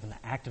life. And even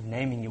the act of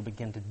naming, you'll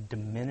begin to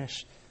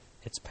diminish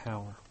its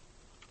power.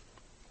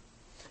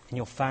 And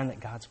you'll find that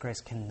God's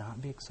grace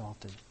cannot be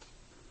exalted.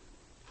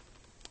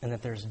 And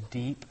that there's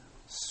deep,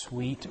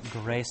 sweet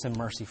grace and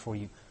mercy for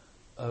you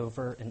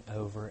over and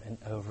over and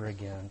over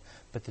again.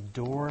 But the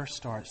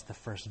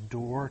first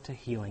door to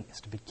healing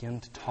is to begin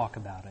to talk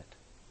about it.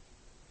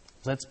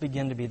 Let's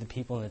begin to be the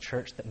people in the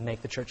church that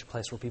make the church a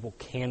place where people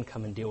can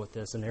come and deal with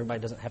this, and everybody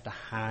doesn't have to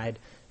hide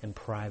in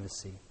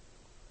privacy.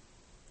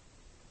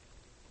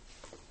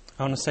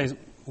 I want to say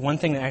one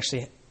thing that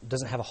actually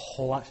doesn't have a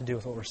whole lot to do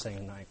with what we're saying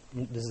tonight.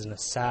 This is an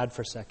aside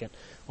for a second,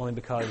 only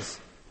because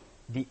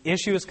the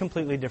issue is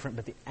completely different,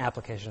 but the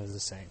application is the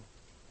same.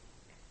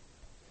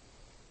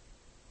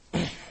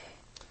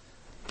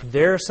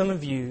 There are some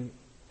of you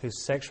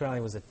whose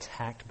sexuality was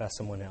attacked by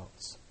someone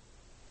else.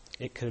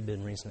 It could have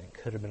been recent. It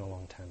could have been a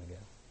long time ago.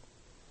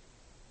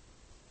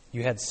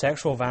 You had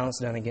sexual violence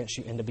done against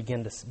you, and to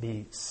begin to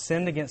be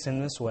sinned against in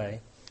this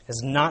way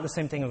is not the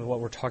same thing as what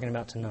we're talking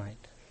about tonight.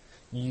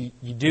 You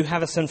do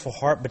have a sinful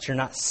heart, but you're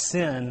not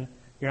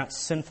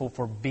sinful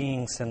for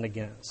being sinned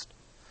against.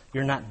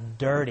 You're not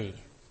dirty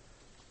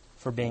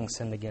for being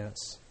sinned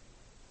against.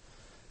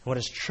 And what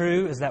is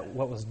true is that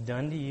what was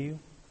done to you,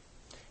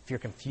 if you're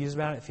confused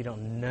about it, if you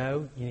don't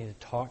know, you need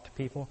to talk to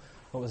people.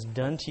 What was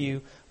done to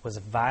you was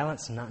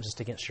violence not just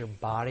against your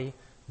body,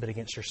 but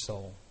against your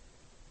soul.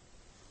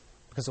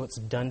 Because what's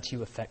done to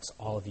you affects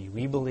all of you.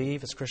 We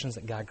believe as Christians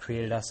that God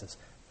created us as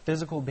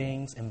physical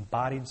beings,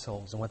 embodied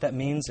souls. And what that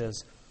means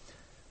is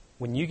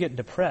when you get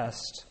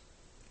depressed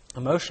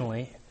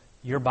emotionally,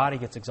 your body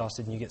gets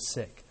exhausted and you get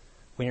sick.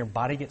 When your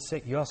body gets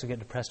sick, you also get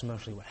depressed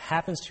emotionally. What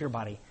happens to your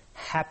body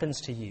happens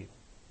to you.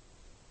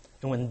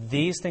 And when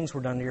these things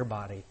were done to your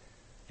body,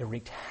 it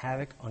wreaked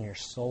havoc on your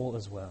soul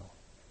as well.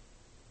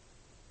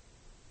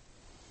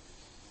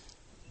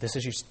 This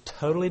issue is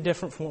totally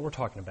different from what we're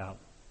talking about,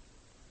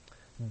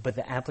 but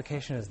the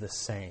application is the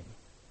same.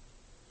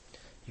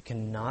 You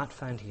cannot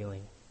find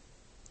healing.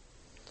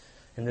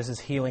 And this is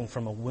healing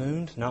from a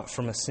wound, not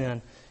from a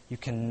sin. You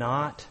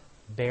cannot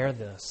bear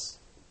this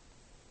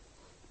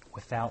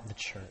without the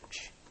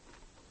church.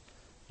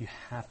 You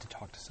have to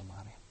talk to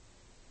somebody.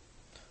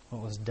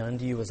 What was done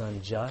to you was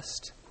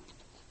unjust,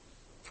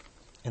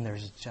 and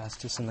there's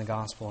justice in the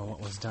gospel, and what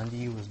was done to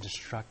you was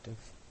destructive.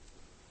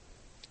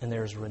 And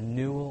there's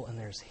renewal and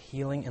there's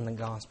healing in the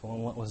gospel.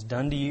 And what was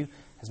done to you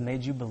has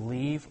made you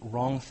believe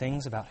wrong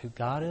things about who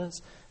God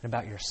is and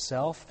about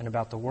yourself and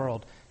about the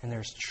world. And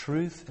there's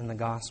truth in the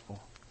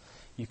gospel.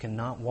 You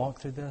cannot walk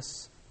through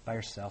this by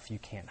yourself. You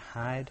can't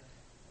hide.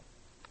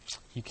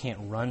 You can't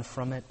run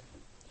from it.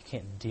 You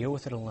can't deal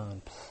with it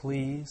alone.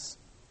 Please,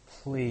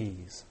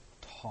 please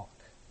talk.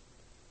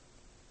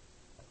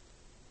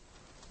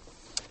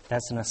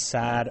 That's an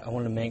aside. I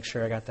want to make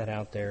sure I got that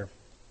out there.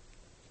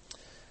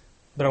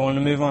 But I want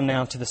to move on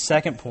now to the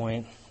second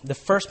point. The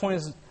first point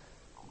is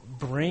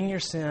bring your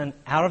sin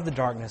out of the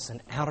darkness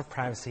and out of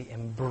privacy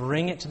and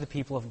bring it to the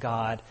people of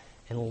God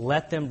and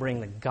let them bring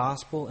the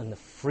gospel and the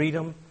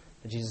freedom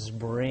that Jesus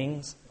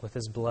brings with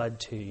His blood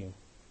to you.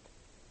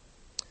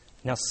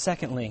 Now,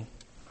 secondly,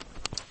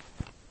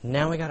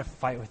 now we got to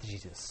fight with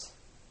Jesus.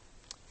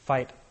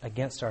 Fight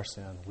against our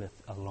sin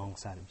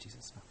alongside of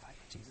Jesus, not fight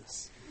with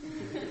Jesus.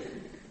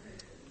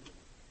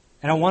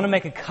 And I want to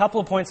make a couple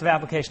of points of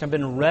application. I've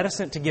been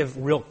reticent to give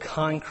real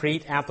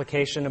concrete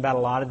application about a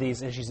lot of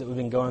these issues that we've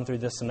been going through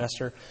this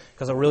semester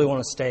because I really want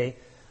to stay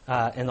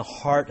in the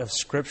heart of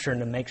Scripture and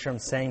to make sure I'm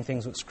saying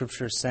things what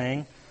Scripture is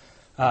saying.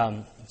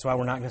 That's why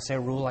we're not going to say a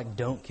rule like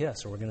don't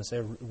kiss, or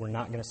we're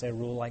not going to say a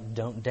rule like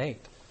don't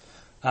date.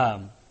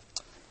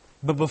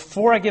 But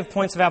before I give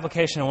points of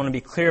application, I want to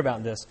be clear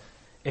about this.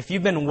 If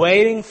you've been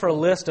waiting for a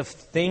list of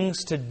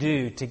things to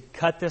do to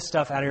cut this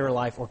stuff out of your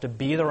life or to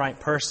be the right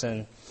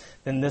person,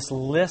 then this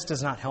list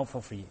is not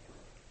helpful for you.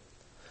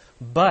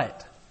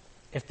 But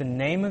if the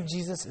name of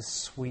Jesus is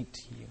sweet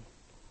to you,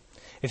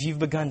 if you've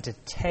begun to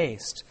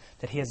taste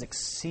that He has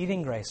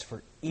exceeding grace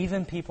for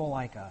even people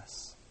like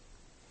us,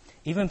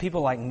 even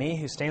people like me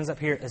who stands up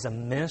here as a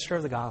minister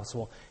of the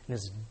gospel and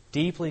is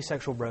deeply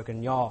sexual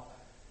broken, y'all,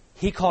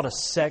 He called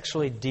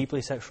a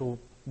deeply sexual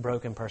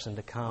broken person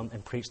to come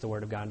and preach the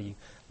Word of God to you.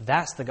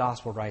 That's the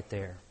gospel right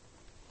there.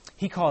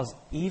 He calls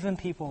even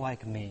people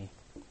like me.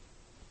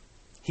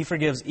 He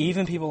forgives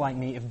even people like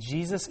me. If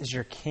Jesus is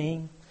your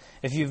King,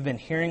 if you've been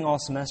hearing all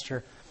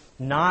semester,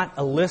 not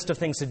a list of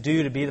things to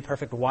do to be the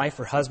perfect wife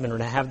or husband or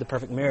to have the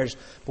perfect marriage,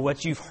 but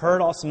what you've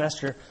heard all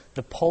semester,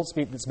 the pulse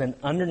beat that's been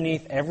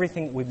underneath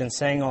everything that we've been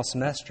saying all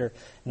semester,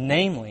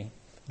 namely,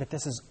 that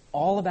this is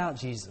all about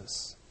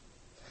Jesus.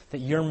 That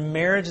your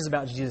marriage is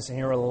about Jesus and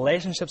your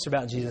relationships are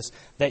about Jesus,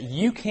 that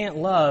you can't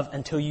love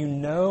until you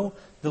know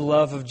the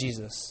love of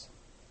Jesus.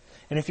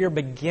 And if you're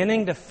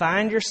beginning to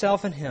find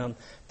yourself in Him,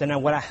 then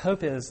what I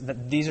hope is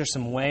that these are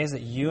some ways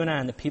that you and I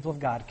and the people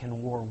of God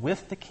can war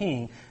with the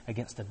King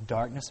against the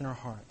darkness in our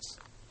hearts.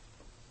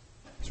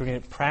 So we're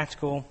going to get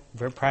practical,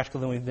 very practical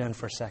than we've been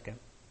for a second.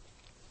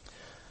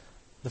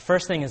 The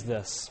first thing is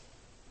this.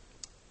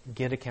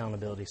 Get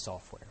accountability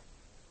software.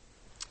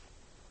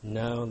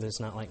 No, there's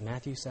not like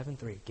Matthew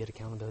 7:3. Get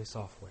accountability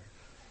software.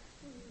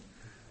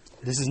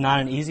 This is not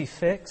an easy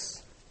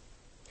fix.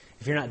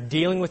 If you're not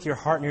dealing with your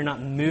heart and you're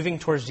not moving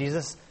towards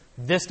Jesus,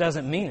 this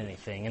doesn't mean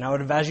anything. And I would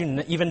advise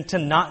you even to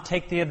not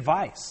take the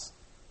advice.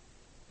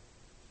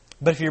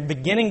 But if you're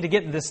beginning to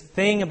get this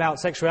thing about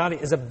sexuality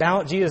is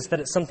about Jesus, that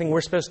it's something we're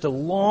supposed to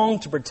long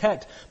to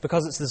protect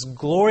because it's this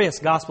glorious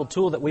gospel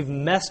tool that we've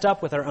messed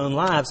up with our own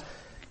lives,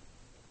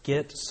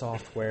 get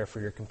software for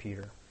your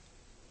computer.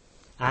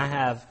 I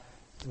have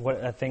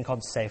a thing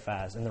called Safe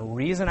Eyes. And the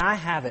reason I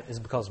have it is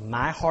because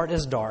my heart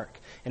is dark.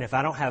 And if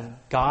I don't have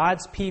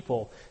God's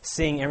people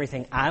seeing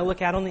everything I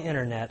look at on the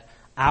internet,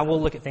 I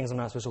will look at things I'm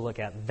not supposed to look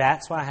at.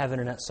 That's why I have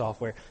internet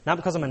software. Not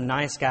because I'm a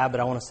nice guy, but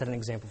I want to set an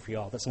example for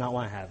y'all. That's not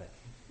why I have it.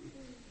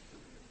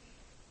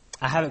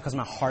 I have it because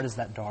my heart is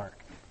that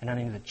dark. And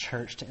I need the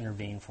church to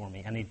intervene for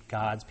me. I need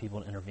God's people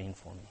to intervene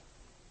for me.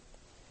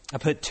 I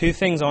put two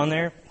things on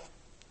there.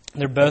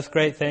 They're both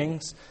great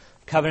things.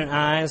 Covenant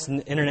Eyes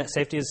and Internet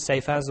Safety is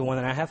Safe Eyes, the one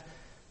that I have.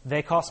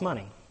 They cost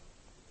money.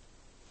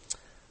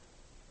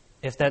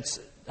 If that's,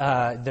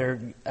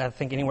 they're, I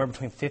think, anywhere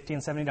between $50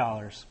 and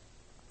 $70.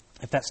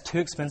 If that's too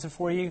expensive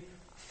for you,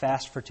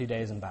 fast for 2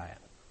 days and buy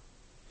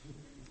it.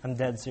 I'm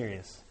dead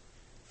serious.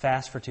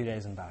 Fast for 2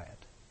 days and buy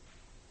it.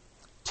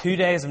 2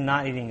 days of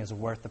not eating is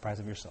worth the price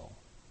of your soul.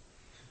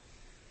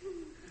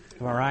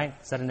 Am I right?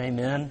 Is that an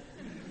amen?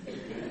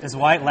 Is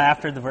white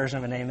laughter the version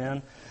of an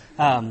amen?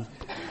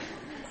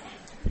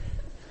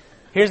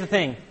 Here's the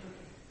thing.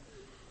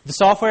 The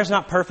software is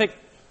not perfect.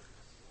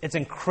 It's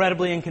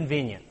incredibly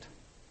inconvenient.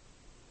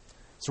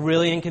 It's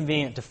really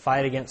inconvenient to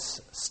fight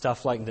against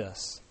stuff like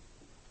this.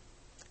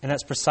 And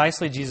that's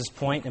precisely Jesus'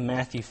 point in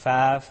Matthew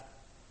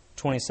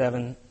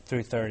 5:27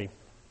 through 30.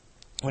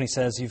 When He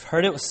says, "You've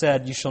heard it was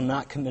said, you shall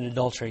not commit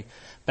adultery.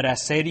 But I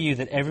say to you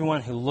that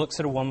everyone who looks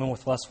at a woman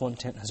with lustful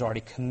intent has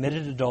already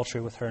committed adultery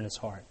with her in his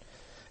heart.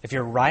 If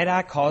your right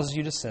eye causes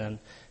you to sin,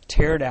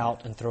 tear it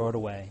out and throw it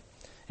away.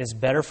 It's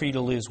better for you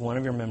to lose one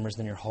of your members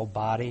than your whole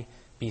body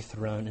be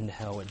thrown into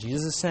hell." What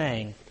Jesus is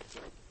saying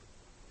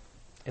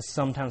is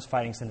sometimes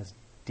fighting sin is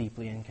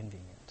deeply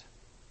inconvenient.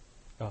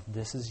 So if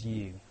this is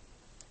you,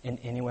 in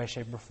any way,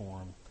 shape, or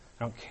form,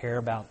 I don't care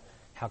about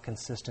how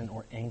consistent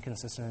or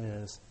inconsistent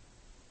it is,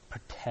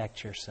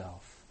 protect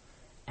yourself.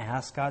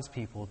 Ask God's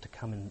people to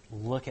come and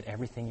look at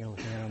everything you're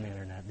looking at on the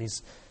internet.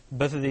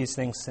 Both of these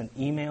things send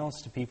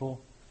emails to people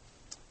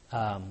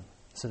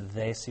so that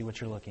they see what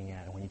you're looking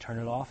at. And when you turn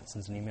it off, it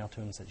sends an email to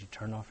them that says you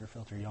turn off your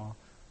filter, y'all.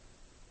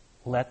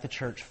 Let the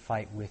church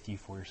fight with you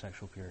for your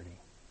sexual purity.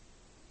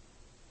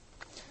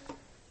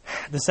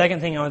 The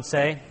second thing I would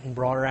say, in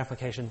broader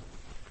application,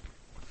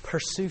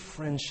 pursue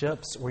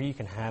friendships where you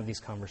can have these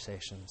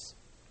conversations.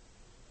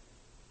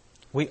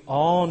 We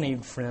all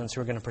need friends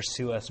who are going to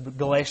pursue us.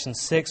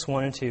 Galatians 6,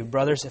 1 and 2.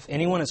 Brothers, if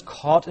anyone is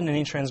caught in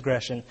any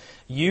transgression,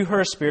 you who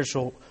are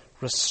spiritual,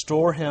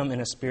 restore him in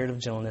a spirit of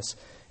gentleness,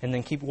 and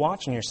then keep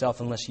watching yourself,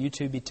 unless you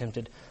too be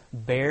tempted.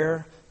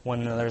 Bear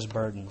one another's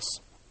burdens.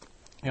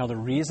 Now, the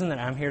reason that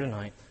I'm here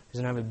tonight, the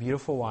reason I have a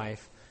beautiful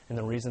wife, and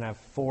the reason I have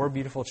 4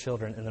 beautiful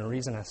children, and the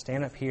reason I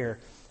stand up here,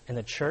 and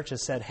the church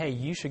has said, hey,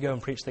 you should go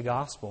and preach the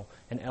gospel,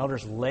 and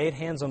elders laid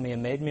hands on me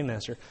and made me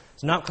minister,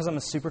 it's not because I'm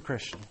a super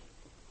Christian.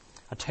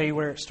 I'll tell you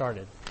where it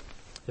started.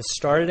 It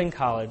started in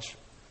college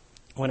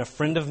when a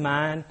friend of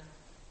mine,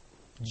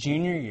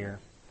 junior year,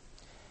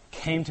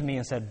 came to me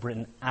and said,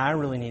 Britton, I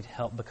really need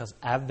help because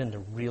I've been to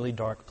really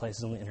dark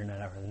places on the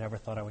internet I never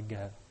thought I would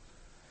go.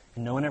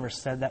 And no one ever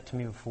said that to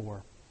me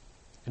before.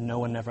 And no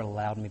one ever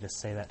allowed me to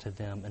say that to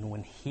them. And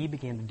when he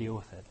began to deal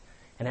with it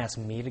and asked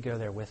me to go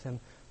there with him,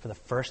 for the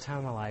first time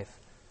in my life,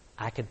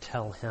 I could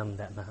tell him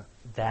that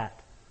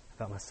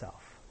about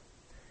myself.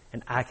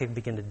 And I could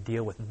begin to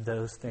deal with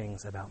those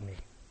things about me.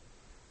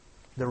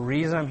 The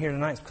reason I'm here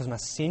tonight is because my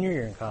senior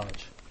year in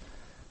college,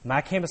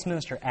 my campus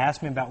minister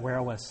asked me about where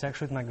I was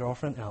sexually with my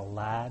girlfriend, and I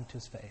lied to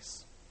his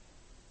face.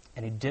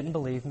 And he didn't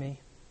believe me.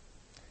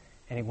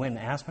 And he went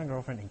and asked my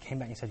girlfriend and came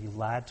back and he said, you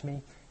lied to me.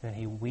 And then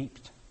he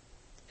wept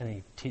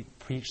and he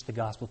preached the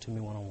gospel to me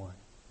one-on-one.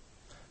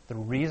 The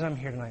reason I'm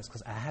here tonight is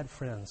because I had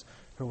friends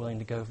who were willing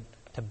to go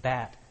to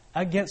bat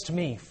against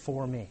me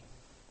for me.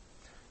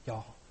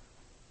 Y'all,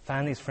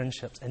 find these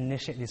friendships,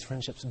 initiate these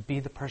friendships, be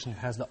the person who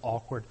has the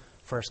awkward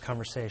first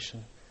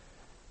conversation.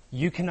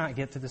 You cannot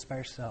get through this by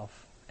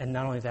yourself. And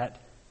not only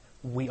that,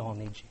 we all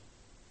need you.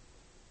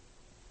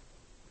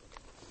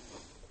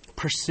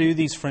 Pursue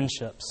these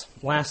friendships.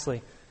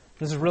 Lastly,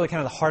 this is really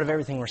kind of the heart of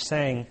everything we're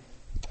saying.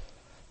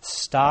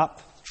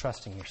 Stop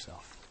trusting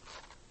yourself.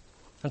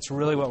 That's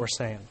really what we're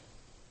saying.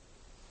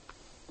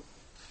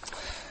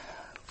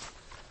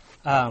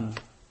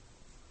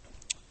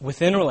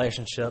 Within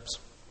relationships,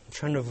 I'm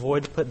trying to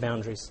avoid to put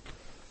boundaries,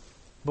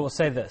 but we'll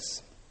say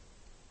this.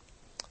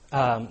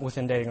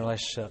 Within dating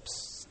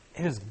relationships,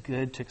 it is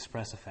good to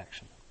express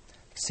affection.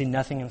 You see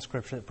nothing in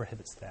Scripture that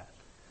prohibits that.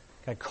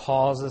 God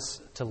calls us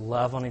to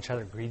love on each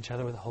other, greet each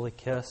other with a holy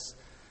kiss.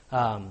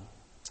 It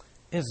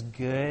is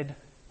good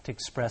to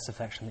express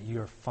affection, that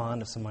you are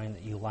fond of somebody,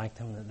 that you like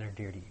them, that they're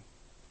dear to you.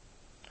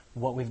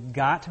 What we've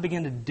got to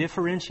begin to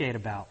differentiate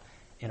about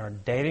in our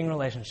dating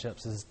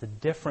relationships is the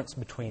difference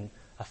between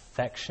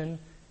affection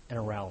and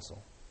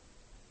arousal.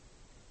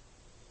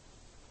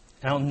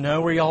 I don't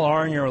know where y'all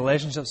are in your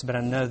relationships, but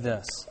I know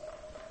this.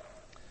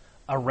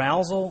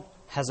 Arousal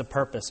has a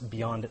purpose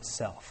beyond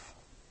itself.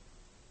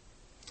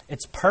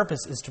 Its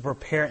purpose is to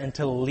prepare and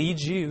to lead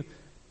you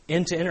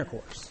into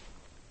intercourse.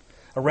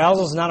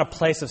 Arousal is not a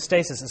place of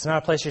stasis. It's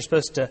not a place you're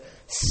supposed to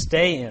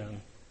stay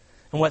in.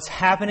 And what's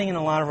happening in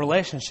a lot of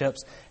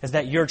relationships is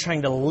that you're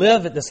trying to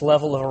live at this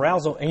level of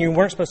arousal and you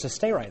weren't supposed to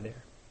stay right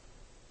there.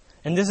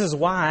 And this is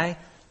why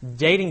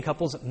dating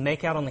couples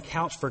make out on the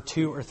couch for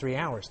 2 or 3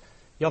 hours.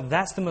 Y'all,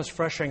 that's the most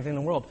frustrating thing in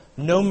the world.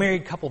 No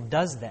married couple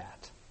does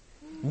that.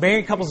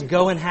 Married couples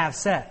go and have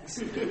sex.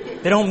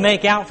 They don't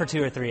make out for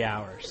 2 or 3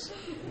 hours.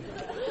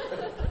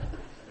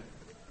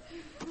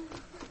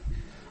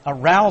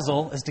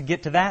 Arousal is to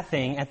get to that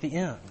thing at the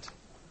end.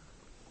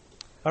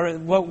 All right,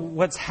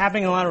 what's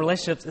happening in a lot of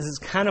relationships is it's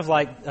kind of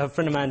like a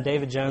friend of mine,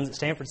 David Jones at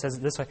Stanford, says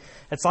it this way.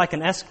 It's like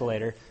an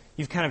escalator.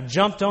 You've kind of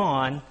jumped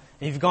on, and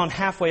you've gone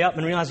halfway up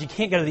and realized you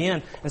can't go to the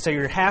end. And so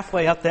you're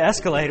halfway up the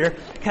escalator,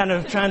 kind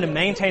of trying to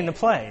maintain the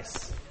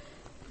place.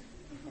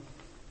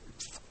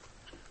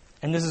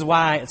 And this is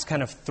why it's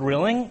kind of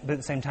thrilling, but at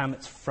the same time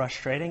it's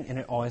frustrating, and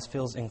it always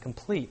feels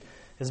incomplete.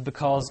 Is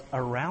because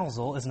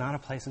arousal is not a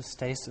place of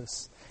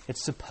stasis.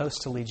 It's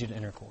supposed to lead you to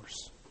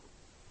intercourse.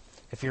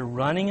 If you're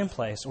running in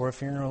place, or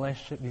if you're in a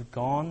relationship, you've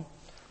gone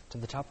to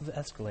the top of the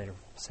escalator,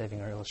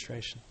 saving our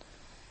illustration.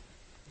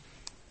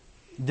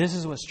 This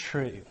is what's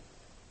true.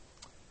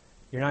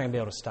 You're not going to be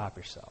able to stop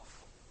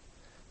yourself.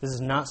 This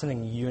is not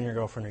something you and your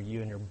girlfriend or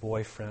you and your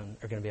boyfriend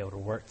are going to be able to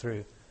work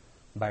through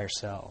by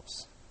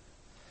yourselves.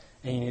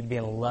 And you need to be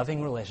in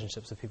loving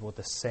relationships with people with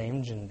the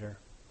same gender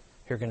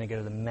who are going to go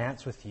to the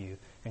mats with you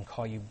and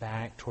call you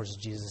back towards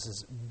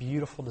Jesus'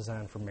 beautiful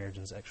design for marriage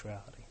and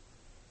sexuality.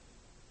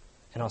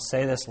 And I'll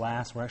say this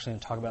last. We're actually going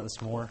to talk about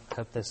this more.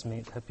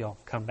 Hope y'all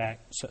come back.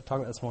 Talk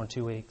about this more in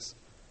 2 weeks.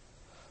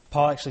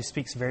 Paul actually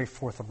speaks very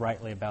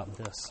forthrightly about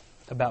this,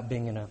 about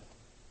being in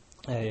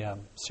a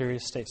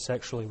serious state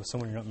sexually with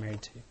someone you're not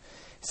married to. He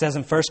says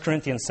in 1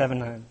 Corinthians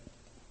 7:9,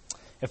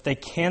 if they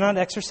cannot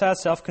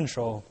exercise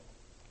self-control,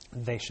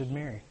 they should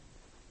marry.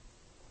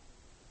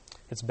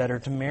 It's better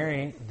to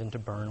marry than to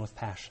burn with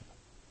passion.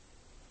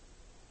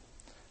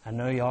 I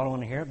know y'all don't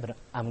want to hear it, but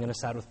I'm going to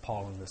side with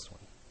Paul on this one.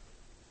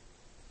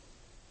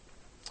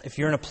 If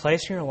you're in a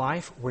place in your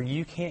life where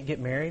you can't get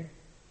married,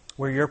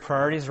 where your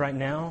priorities right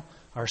now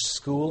are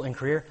school and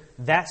career,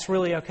 that's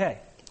really okay.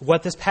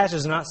 What this passage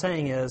is not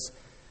saying is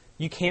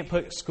you can't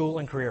put school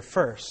and career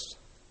first.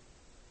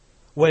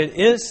 What it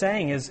is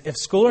saying is if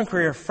school and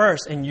career are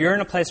first and you're in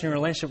a place in your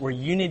relationship where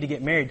you need to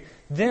get married,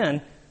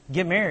 then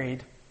get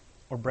married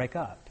or break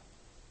up.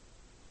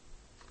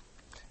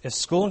 If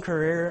school and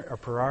career are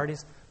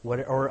priorities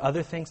or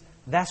other things,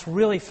 that's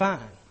really fine.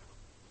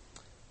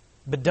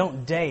 But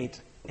don't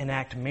date and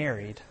act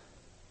married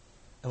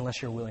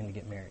unless you're willing to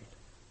get married.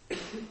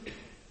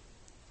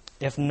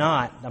 If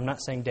not, I'm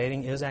not saying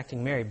dating is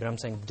acting married, but I'm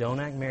saying don't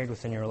act married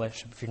within your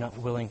relationship if you're not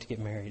willing to get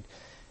married.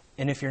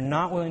 And if you're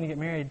not willing to get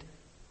married,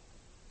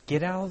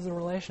 get out of the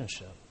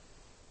relationship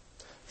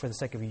for the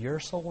sake of your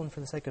soul and for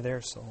the sake of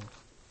their soul.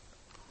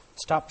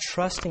 Stop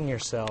trusting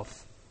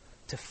yourself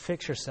to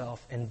fix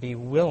yourself and be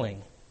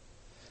willing.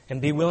 And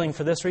be willing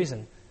for this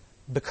reason,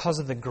 because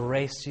of the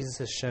grace Jesus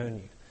has shown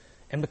you,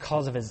 and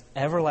because of His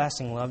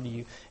everlasting love to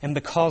you, and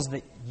because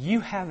that you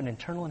have an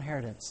eternal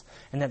inheritance,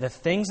 and that the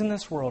things in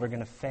this world are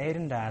going to fade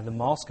and die, the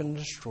moth's going to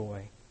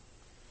destroy,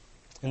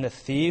 and the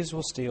thieves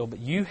will steal, but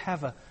you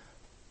have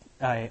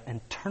an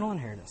eternal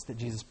inheritance that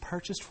Jesus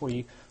purchased for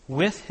you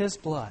with His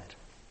blood.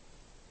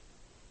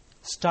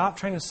 Stop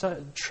trying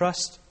to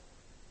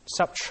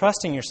stop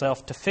trusting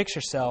yourself to fix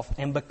yourself,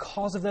 and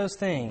because of those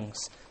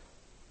things,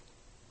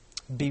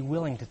 be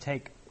willing to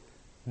take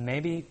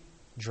maybe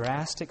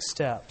drastic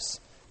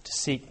steps to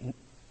seek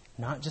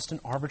not just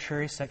an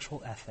arbitrary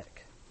sexual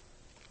ethic,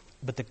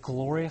 but the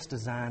glorious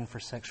design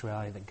for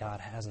sexuality that God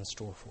has in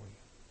store for you.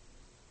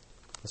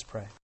 Let's pray.